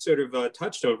good sort of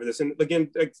touchstone for this. And again,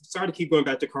 sorry to keep going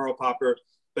back to Karl Popper,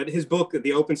 but his book,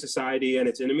 The Open Society and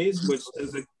Its Enemies, which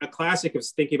is a classic of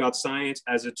thinking about science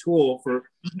as a tool for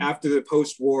after the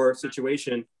post-war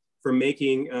situation for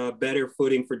making a better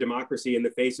footing for democracy in the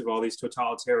face of all these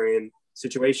totalitarian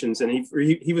situations. And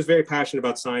he was very passionate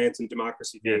about science and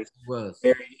democracy being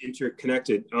very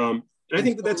interconnected. And I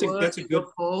think that's a good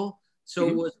poll.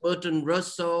 So was Bertrand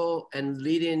Russell, and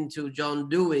leading to John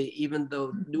Dewey, even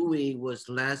though Dewey was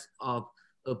less of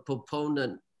a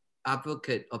proponent,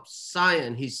 advocate of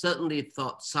science, he certainly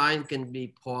thought science can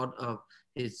be part of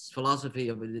his philosophy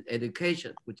of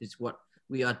education, which is what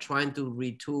we are trying to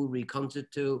retool,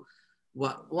 reconstitute.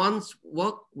 What once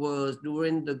worked was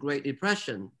during the Great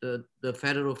Depression, the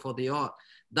Federal for the Arts.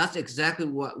 That's exactly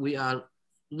what we are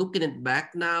looking at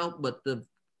back now, but the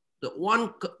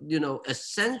one,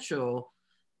 essential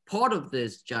part of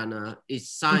this, Janna, is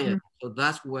science. So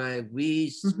that's where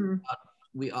we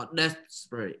are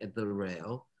desperate at the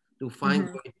Rail to find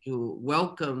a way to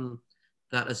welcome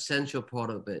that essential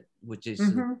part of it, which is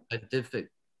the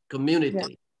scientific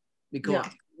community. Because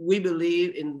we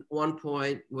believe in one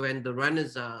point when the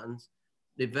Renaissance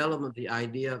development, the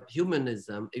idea of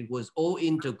humanism, it was all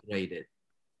integrated,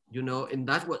 and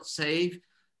that's what saved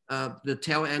the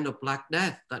tail end of Black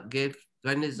Death, that gave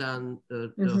Renaissance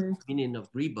the meaning of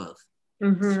rebirth.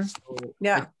 So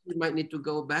we might need to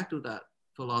go back to that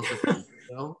philosophy.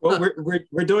 Well,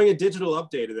 we're doing a digital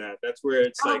update of that. That's where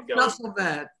it's not so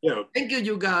bad. Thank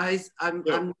you guys.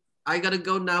 I gotta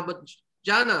go now, but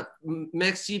Janna,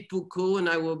 merci beaucoup, and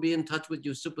I will be in touch with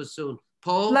you super soon.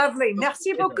 Paul, lovely,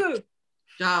 merci beaucoup.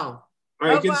 Ciao. All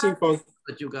right, good to see you, Paul.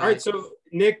 You guys. All right, so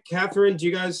Nick, Catherine, do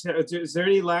you guys is there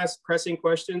any last pressing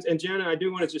questions? And Janna, I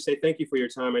do want to just say thank you for your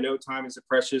time. I know time is a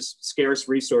precious, scarce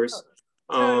resource.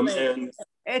 And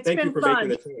it's thank been you for fun. making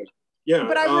the time. Yeah,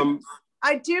 but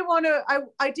I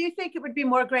do think it would be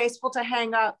more graceful to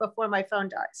hang up before my phone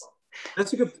dies.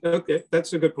 That's a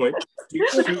good point.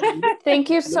 Thank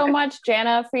you so much,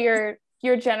 Janna, for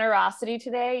your generosity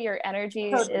today. Your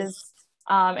energy is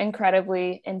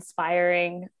incredibly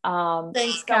inspiring.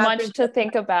 Thanks, so much to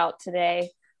think about today.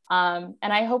 And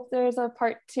I hope there's a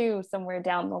part 2 somewhere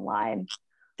down the line.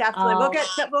 Definitely.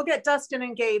 We'll get Dustin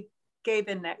and Gabe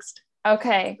in next.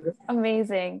 Okay,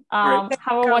 amazing. Right.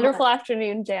 Have a wonderful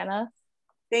afternoon, Janna.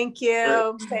 Thank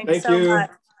you. Right. Thanks so much.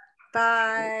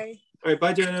 Bye. All right,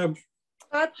 bye, Janna.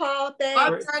 Bye, Paul.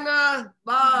 Thanks. Bye, Janna.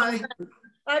 Bye.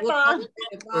 Bye, Paul.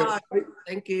 Bye.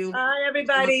 Thank you. Bye,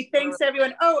 everybody. Thanks,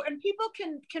 everyone. Oh, and people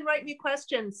can write me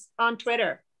questions on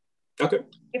Twitter. Okay.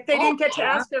 If they didn't get to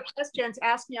ask their questions,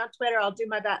 ask me on Twitter. I'll do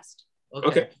my best.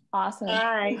 Okay. Awesome.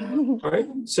 Bye. All right.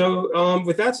 So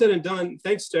with that said and done,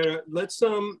 thanks, Janna.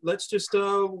 Let's just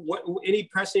any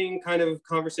pressing kind of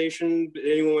conversation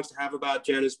anyone wants to have about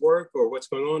Janna's work or what's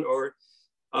going on, or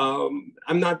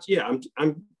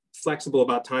I'm flexible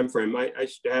about time frame. I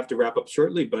have to wrap up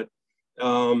shortly, but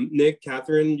Nick,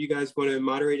 Catherine, you guys want to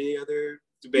moderate any other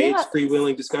debates,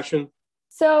 freewheeling discussion?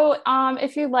 So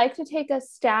if you'd like to take a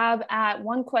stab at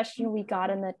one question we got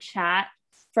in the chat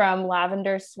from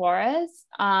Lavender Suarez,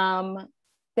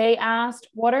 they asked,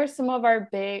 what are some of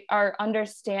our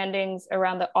understandings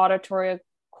around the auditory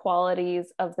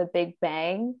qualities of the Big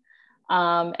Bang?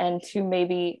 And to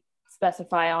maybe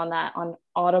specify on that on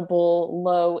audible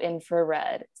low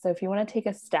infrared. So if you want to take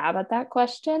a stab at that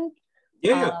question.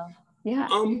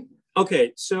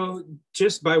 Okay, so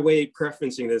just by way of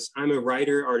preferencing this, I'm a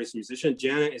writer, artist, musician.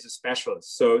 Janna is a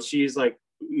specialist. So she's like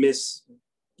Miss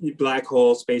Black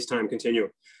Hole Space-Time Continuum.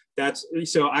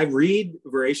 So I read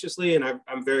voraciously, and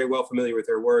I'm very well familiar with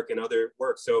her work and other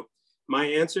work. So my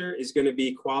answer is going to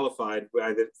be qualified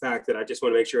by the fact that I just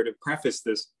want to make sure to preface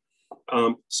this.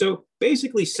 So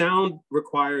basically sound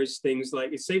requires things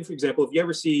like, say, for example, if you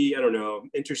ever see, I don't know,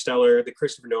 Interstellar, the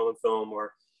Christopher Nolan film,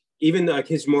 or even like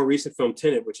his more recent film,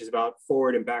 Tenet, which is about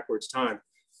forward and backwards time,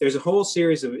 there's a whole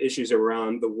series of issues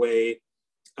around the way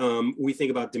we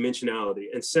think about dimensionality.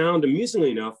 And sound,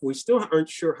 amusingly enough, we still aren't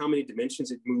sure how many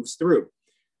dimensions it moves through.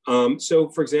 So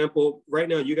for example, right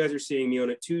now you guys are seeing me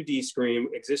on a 2D screen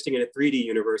existing in a 3D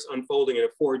universe, unfolding in a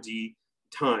 4D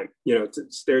time. You know,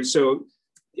 there's so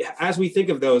as we think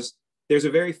of those, there's a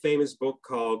very famous book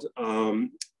called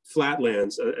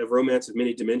Flatlands, a Romance of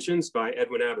Many Dimensions by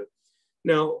Edwin Abbott.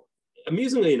 Now,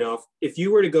 amusingly enough, if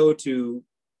you were to go to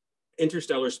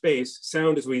interstellar space,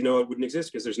 sound as we know it wouldn't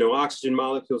exist because there's no oxygen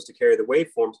molecules to carry the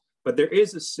waveforms, but there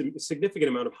is a significant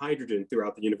amount of hydrogen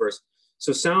throughout the universe.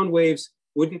 So sound waves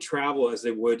wouldn't travel as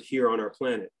they would here on our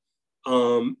planet.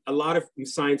 A lot of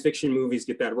science fiction movies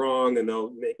get that wrong, and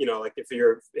they'll, you know, like if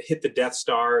you're hit the Death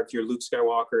Star, if you're Luke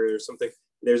Skywalker or something,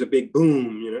 there's a big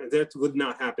boom, you know, that would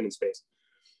not happen in space,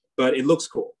 but it looks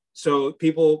cool. So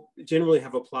people generally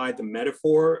have applied the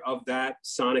metaphor of that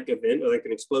sonic event, like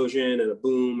an explosion and a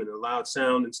boom and a loud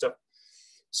sound and stuff.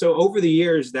 So over the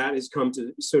years, that has come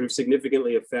to sort of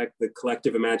significantly affect the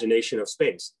collective imagination of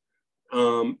space,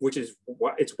 which is,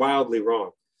 it's wildly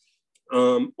wrong.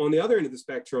 On the other end of the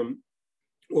spectrum,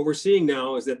 what we're seeing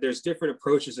now is that there's different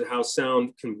approaches to how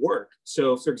sound can work.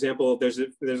 So for example, there's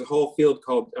a whole field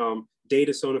called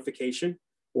data sonification,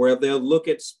 where they'll look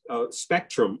at a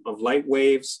spectrum of light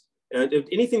waves, and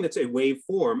anything that's a wave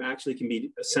form actually can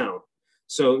be a sound.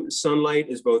 So sunlight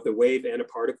is both a wave and a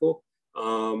particle.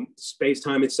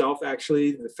 Space-time itself,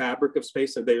 actually, the fabric of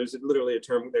space, there's literally a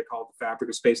term they call the fabric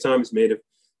of space-time, is made of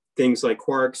things like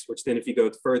quarks, which then if you go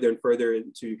further and further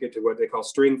into, you get to what they call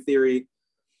string theory.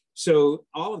 So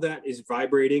all of that is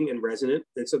vibrating and resonant.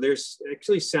 And so there's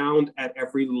actually sound at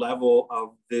every level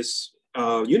of this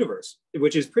universe,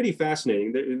 which is pretty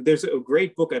fascinating. There's a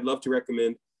great book I'd love to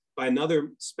recommend by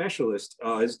another specialist.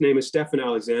 His name is Stefan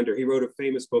Alexander. He wrote a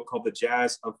famous book called The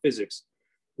Jazz of Physics,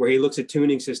 where he looks at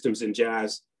tuning systems in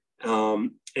jazz.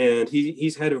 And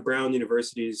he's head of Brown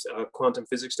University's quantum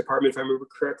physics department, if I remember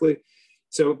correctly.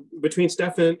 So between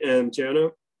Stefan and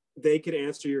Janna, they could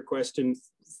answer your question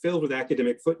filled with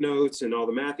academic footnotes and all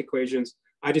the math equations.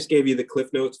 I just gave you the Cliff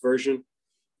Notes version,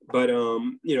 but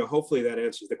you know, hopefully that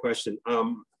answers the question.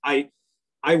 I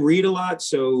read a lot,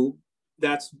 so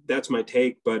that's my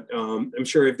take, but I'm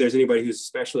sure if there's anybody who's a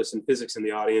specialist in physics in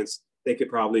the audience, they could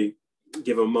probably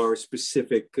give a more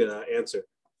specific answer.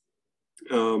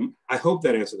 I hope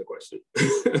that answered the question.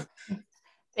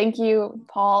 Thank you,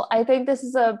 Paul. I think this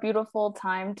is a beautiful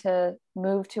time to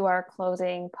move to our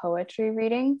closing poetry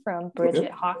reading from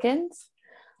Bridget Hawkins.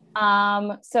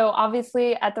 So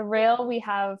obviously at the Rail, we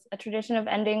have a tradition of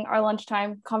ending our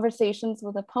lunchtime conversations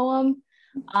with a poem.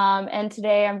 And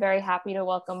today I'm very happy to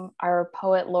welcome our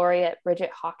poet laureate,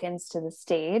 Bridget Hawkins, to the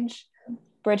stage.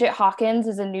 Bridget Hawkins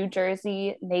is a New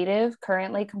Jersey native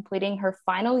currently completing her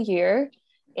final year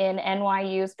in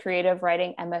NYU's Creative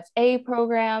Writing MFA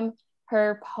program.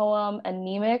 Her poem,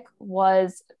 Anemic,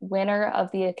 was winner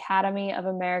of the Academy of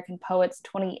American Poets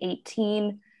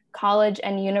 2018 College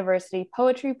and University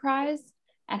Poetry Prize,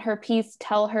 and her piece,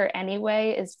 Tell Her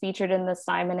Anyway, is featured in the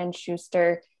Simon &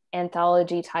 Schuster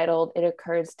anthology titled It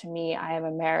Occurs to Me, I Am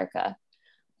America.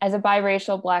 As a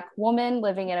biracial Black woman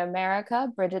living in America,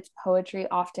 Bridget's poetry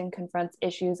often confronts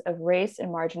issues of race and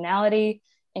marginality,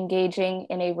 engaging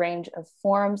in a range of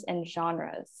forms and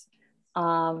genres.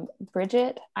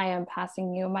 Bridget, I am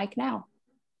passing you a mic now.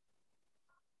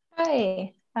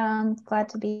 Hi, glad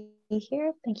to be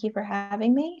here. Thank you for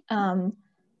having me.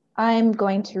 I'm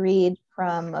going to read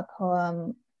from a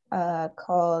poem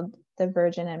called The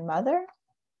Virgin and Mother.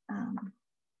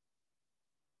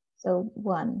 So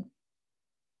 1.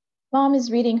 Mom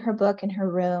is reading her book in her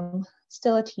room,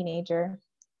 still a teenager.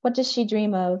 What does she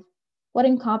dream of? What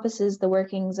encompasses the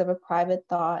workings of a private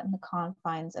thought in the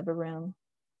confines of a room?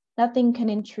 Nothing can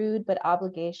intrude but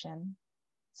obligation.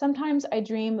 Sometimes I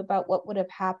dream about what would have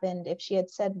happened if she had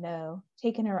said no,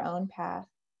 taken her own path.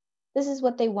 This is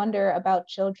what they wonder about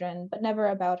children, but never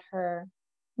about her.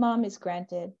 Mom is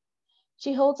granted.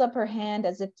 She holds up her hand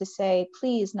as if to say,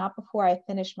 please, not before I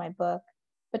finish my book.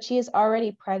 But she is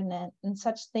already pregnant, and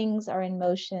such things are in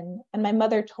motion. And my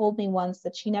mother told me once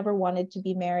that she never wanted to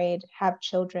be married, have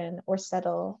children, or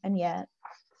settle, and yet.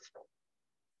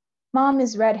 Mom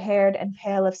is red-haired and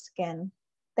pale of skin.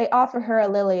 They offer her a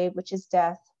lily, which is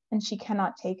death, and she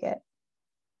cannot take it.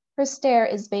 Her stare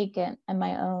is vacant and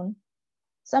my own.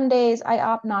 Some days I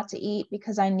opt not to eat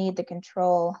because I need the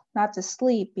control, not to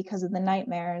sleep because of the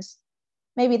nightmares.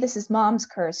 Maybe this is Mom's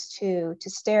curse too, to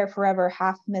stare forever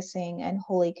half missing and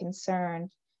wholly concerned,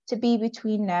 to be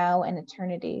between now and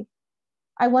eternity.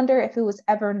 I wonder if it was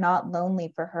ever not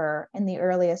lonely for her in the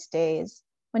earliest days,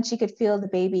 when she could feel the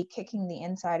baby kicking the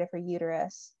inside of her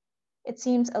uterus. It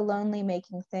seems a lonely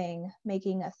making a thing.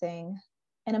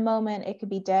 In a moment, it could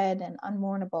be dead and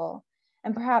unmournable,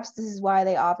 and perhaps this is why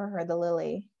they offer her the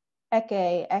lily.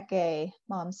 Eke, eke,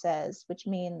 Mom says, which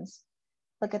means,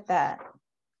 look at that.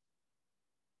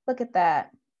 Look at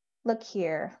that. Look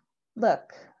here,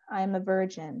 look, I am a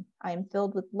virgin. I am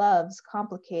filled with loves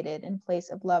complicated in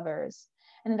place of lovers,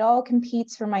 and it all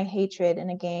competes for my hatred in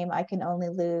a game I can only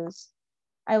lose.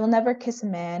 I will never kiss a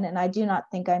man, and I do not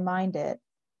think I mind it.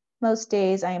 Most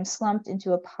days I am slumped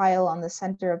into a pile on the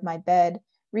center of my bed,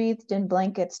 wreathed in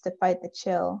blankets to fight the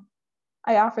chill.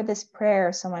 I offer this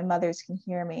prayer so my mothers can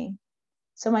hear me,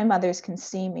 so my mothers can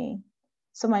see me,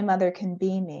 so my mother can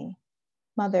be me.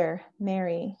 Mother,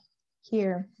 Mary,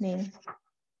 hear me.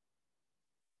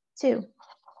 2.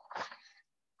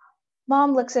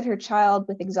 Mom looks at her child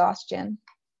with exhaustion.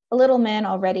 A little man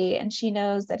already, and she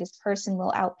knows that his person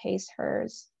will outpace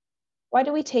hers. Why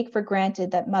do we take for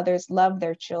granted that mothers love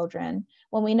their children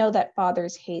when we know that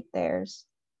fathers hate theirs?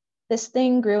 This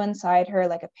thing grew inside her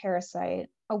like a parasite,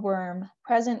 a worm,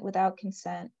 present without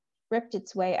consent, ripped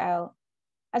its way out.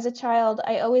 As a child,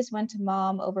 I always went to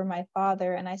Mom over my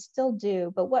father, and I still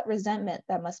do, but what resentment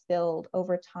that must build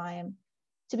over time.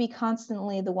 To be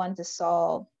constantly the one to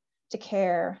solve, to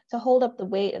care, to hold up the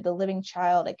weight of the living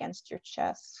child against your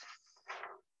chest.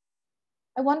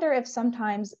 I wonder if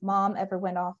sometimes Mom ever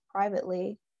went off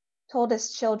privately, told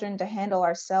us children to handle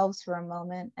ourselves for a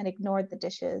moment and ignored the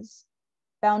dishes,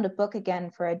 found a book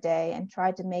again for a day and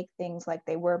tried to make things like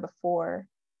they were before,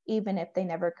 even if they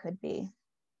never could be.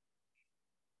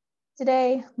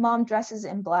 Today, Mom dresses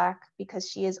in black because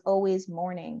she is always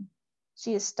mourning.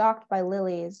 She is stalked by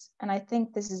lilies, and I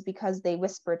think this is because they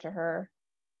whisper to her.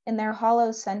 In their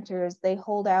hollow centers, they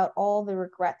hold out all the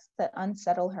regrets that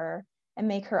unsettle her and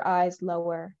make her eyes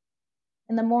lower.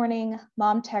 In the morning,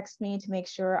 Mom texts me to make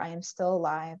sure I am still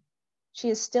alive. She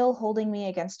is still holding me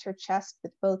against her chest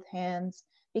with both hands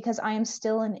because I am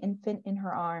still an infant in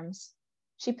her arms.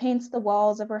 She paints the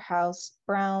walls of her house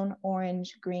brown,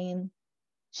 orange, green.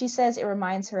 She says it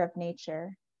reminds her of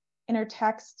nature. In her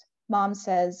text, Mom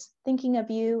says, thinking of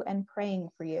you and praying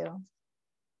for you.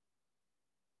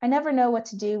 I never know what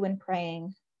to do when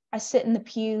praying. I sit in the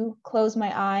pew, close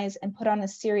my eyes, and put on a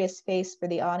serious face for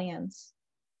the audience.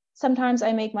 Sometimes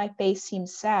I make my face seem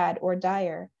sad or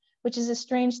dire, which is a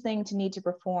strange thing to need to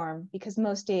perform because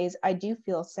most days I do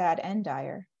feel sad and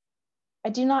dire. I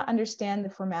do not understand the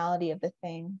formality of the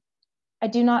thing. I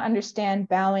do not understand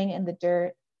bowing in the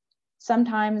dirt.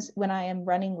 Sometimes when I am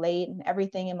running late and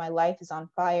everything in my life is on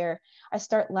fire, I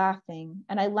start laughing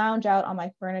and I lounge out on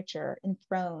my furniture,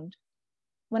 enthroned.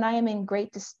 When I am in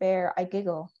great despair, I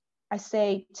giggle. I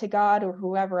say to God or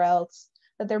whoever else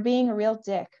that they're being a real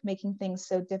dick, making things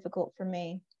so difficult for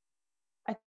me.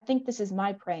 I think this is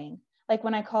my praying, like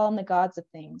when I call on the gods of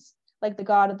things, like the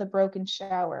God of the broken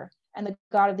shower and the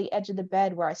God of the edge of the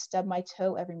bed where I stub my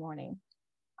toe every morning.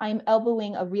 I am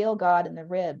elbowing a real God in the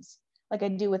ribs, like I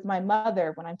do with my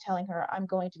mother when I'm telling her I'm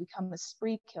going to become a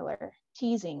spree killer,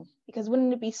 teasing, because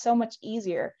wouldn't it be so much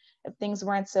easier if things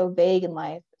weren't so vague in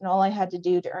life and all I had to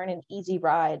do to earn an easy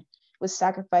ride was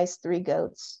sacrifice 3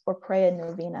 goats or pray a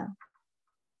novena?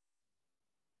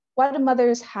 Why do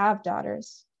mothers have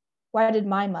daughters? Why did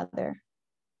my mother?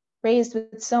 Raised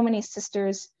with so many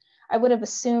sisters, I would have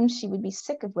assumed she would be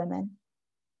sick of women.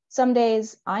 Some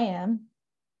days I am.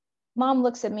 Mom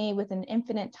looks at me with an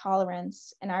infinite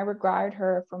tolerance, and I regard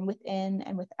her from within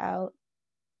and without.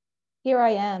 Here I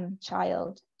am,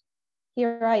 child.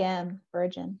 Here I am,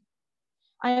 virgin.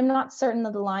 I am not certain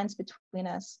of the lines between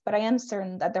us, but I am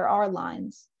certain that there are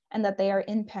lines and that they are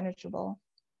impenetrable.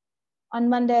 On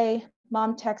Monday,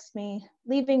 Mom texts me,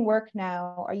 leaving work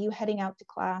now, are you heading out to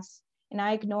class? And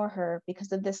I ignore her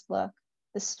because of this look,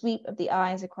 the sweep of the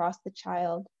eyes across the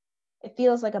child. It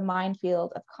feels like a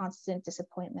minefield of constant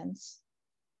disappointments.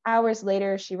 Hours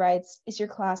later, she writes, is your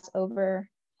class over?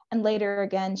 And later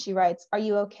again, she writes, are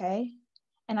you okay?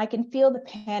 And I can feel the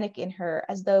panic in her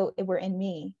as though it were in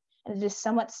me. And it is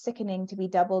somewhat sickening to be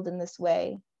doubled in this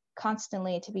way,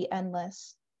 constantly to be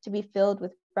endless, to be filled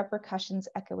with repercussions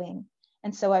echoing.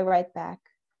 And so I write back,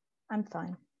 I'm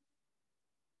fine.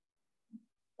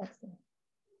 That's it.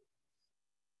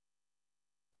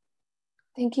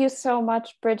 Thank you so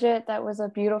much, Bridget. That was a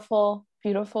beautiful,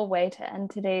 beautiful way to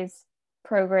end today's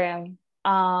program.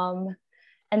 And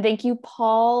thank you,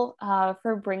 Paul,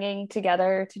 for bringing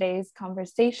together today's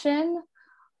conversation.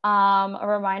 A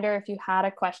reminder, if you had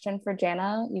a question for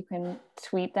Janna, you can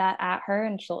tweet that at her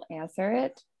and she'll answer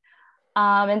it.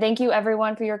 And thank you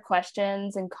everyone for your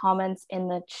questions and comments in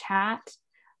the chat.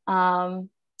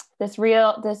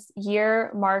 This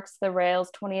year marks the Rail's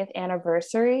 20th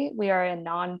anniversary. We are a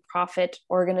nonprofit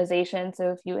organization,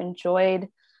 so if you enjoyed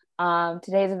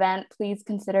today's event, please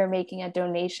consider making a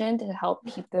donation to help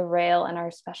keep the Rail and our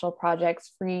special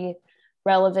projects free,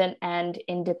 relevant, and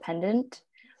independent.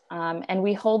 And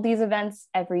we hold these events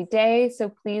every day, so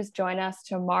please join us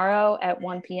tomorrow at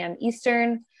 1 p.m.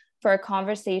 Eastern for a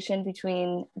conversation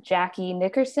between Jackie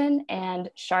Nickerson and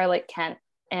Charlotte Kent.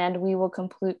 And we will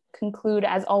conclude,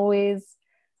 as always,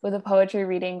 with a poetry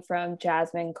reading from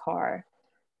Jasmine Carr.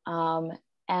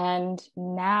 And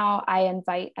now I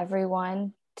invite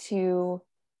everyone to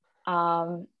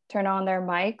turn on their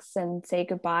mics and say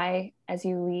goodbye as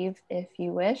you leave if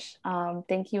you wish.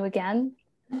 Thank you again,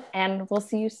 and we'll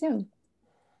see you soon.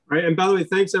 All right, and by the way,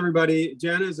 thanks everybody.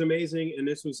 Janna is amazing, and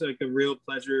this was like a real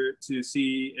pleasure to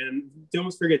see. And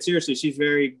don't forget, seriously, she's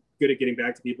very good at getting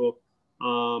back to people.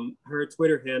 Her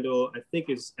Twitter handle, I think,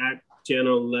 is at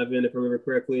Janna Levin, if I remember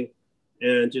correctly.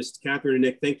 And just Catherine and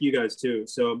Nick, thank you guys too.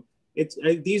 So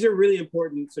these are really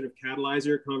important sort of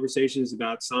catalyzer conversations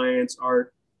about science,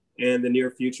 art, and the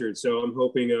near future. So I'm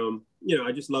hoping, you know,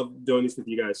 I just love doing this with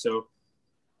you guys. So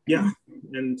yeah,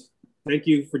 and thank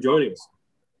you for joining us.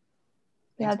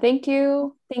 Yeah, thank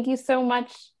you. Thank you so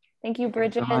much. Thank you,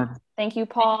 Bridget. Thank you,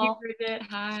 Paul. Thank you, Bridget.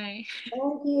 Hi.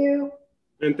 Thank you.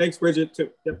 And thanks, Bridget, too.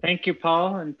 Yep. Thank you,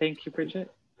 Paul, and thank you,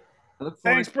 Bridget.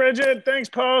 Thanks, Bridget. Thanks,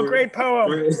 Paul. Great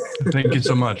poem. Thank you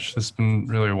so much. This has been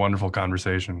really a wonderful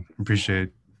conversation.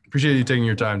 Appreciate you taking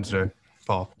your time today,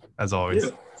 Paul, as always.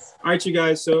 Yeah. All right, you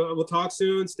guys. So we'll talk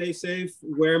soon. Stay safe,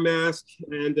 wear a mask,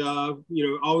 and you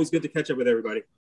know, always good to catch up with everybody.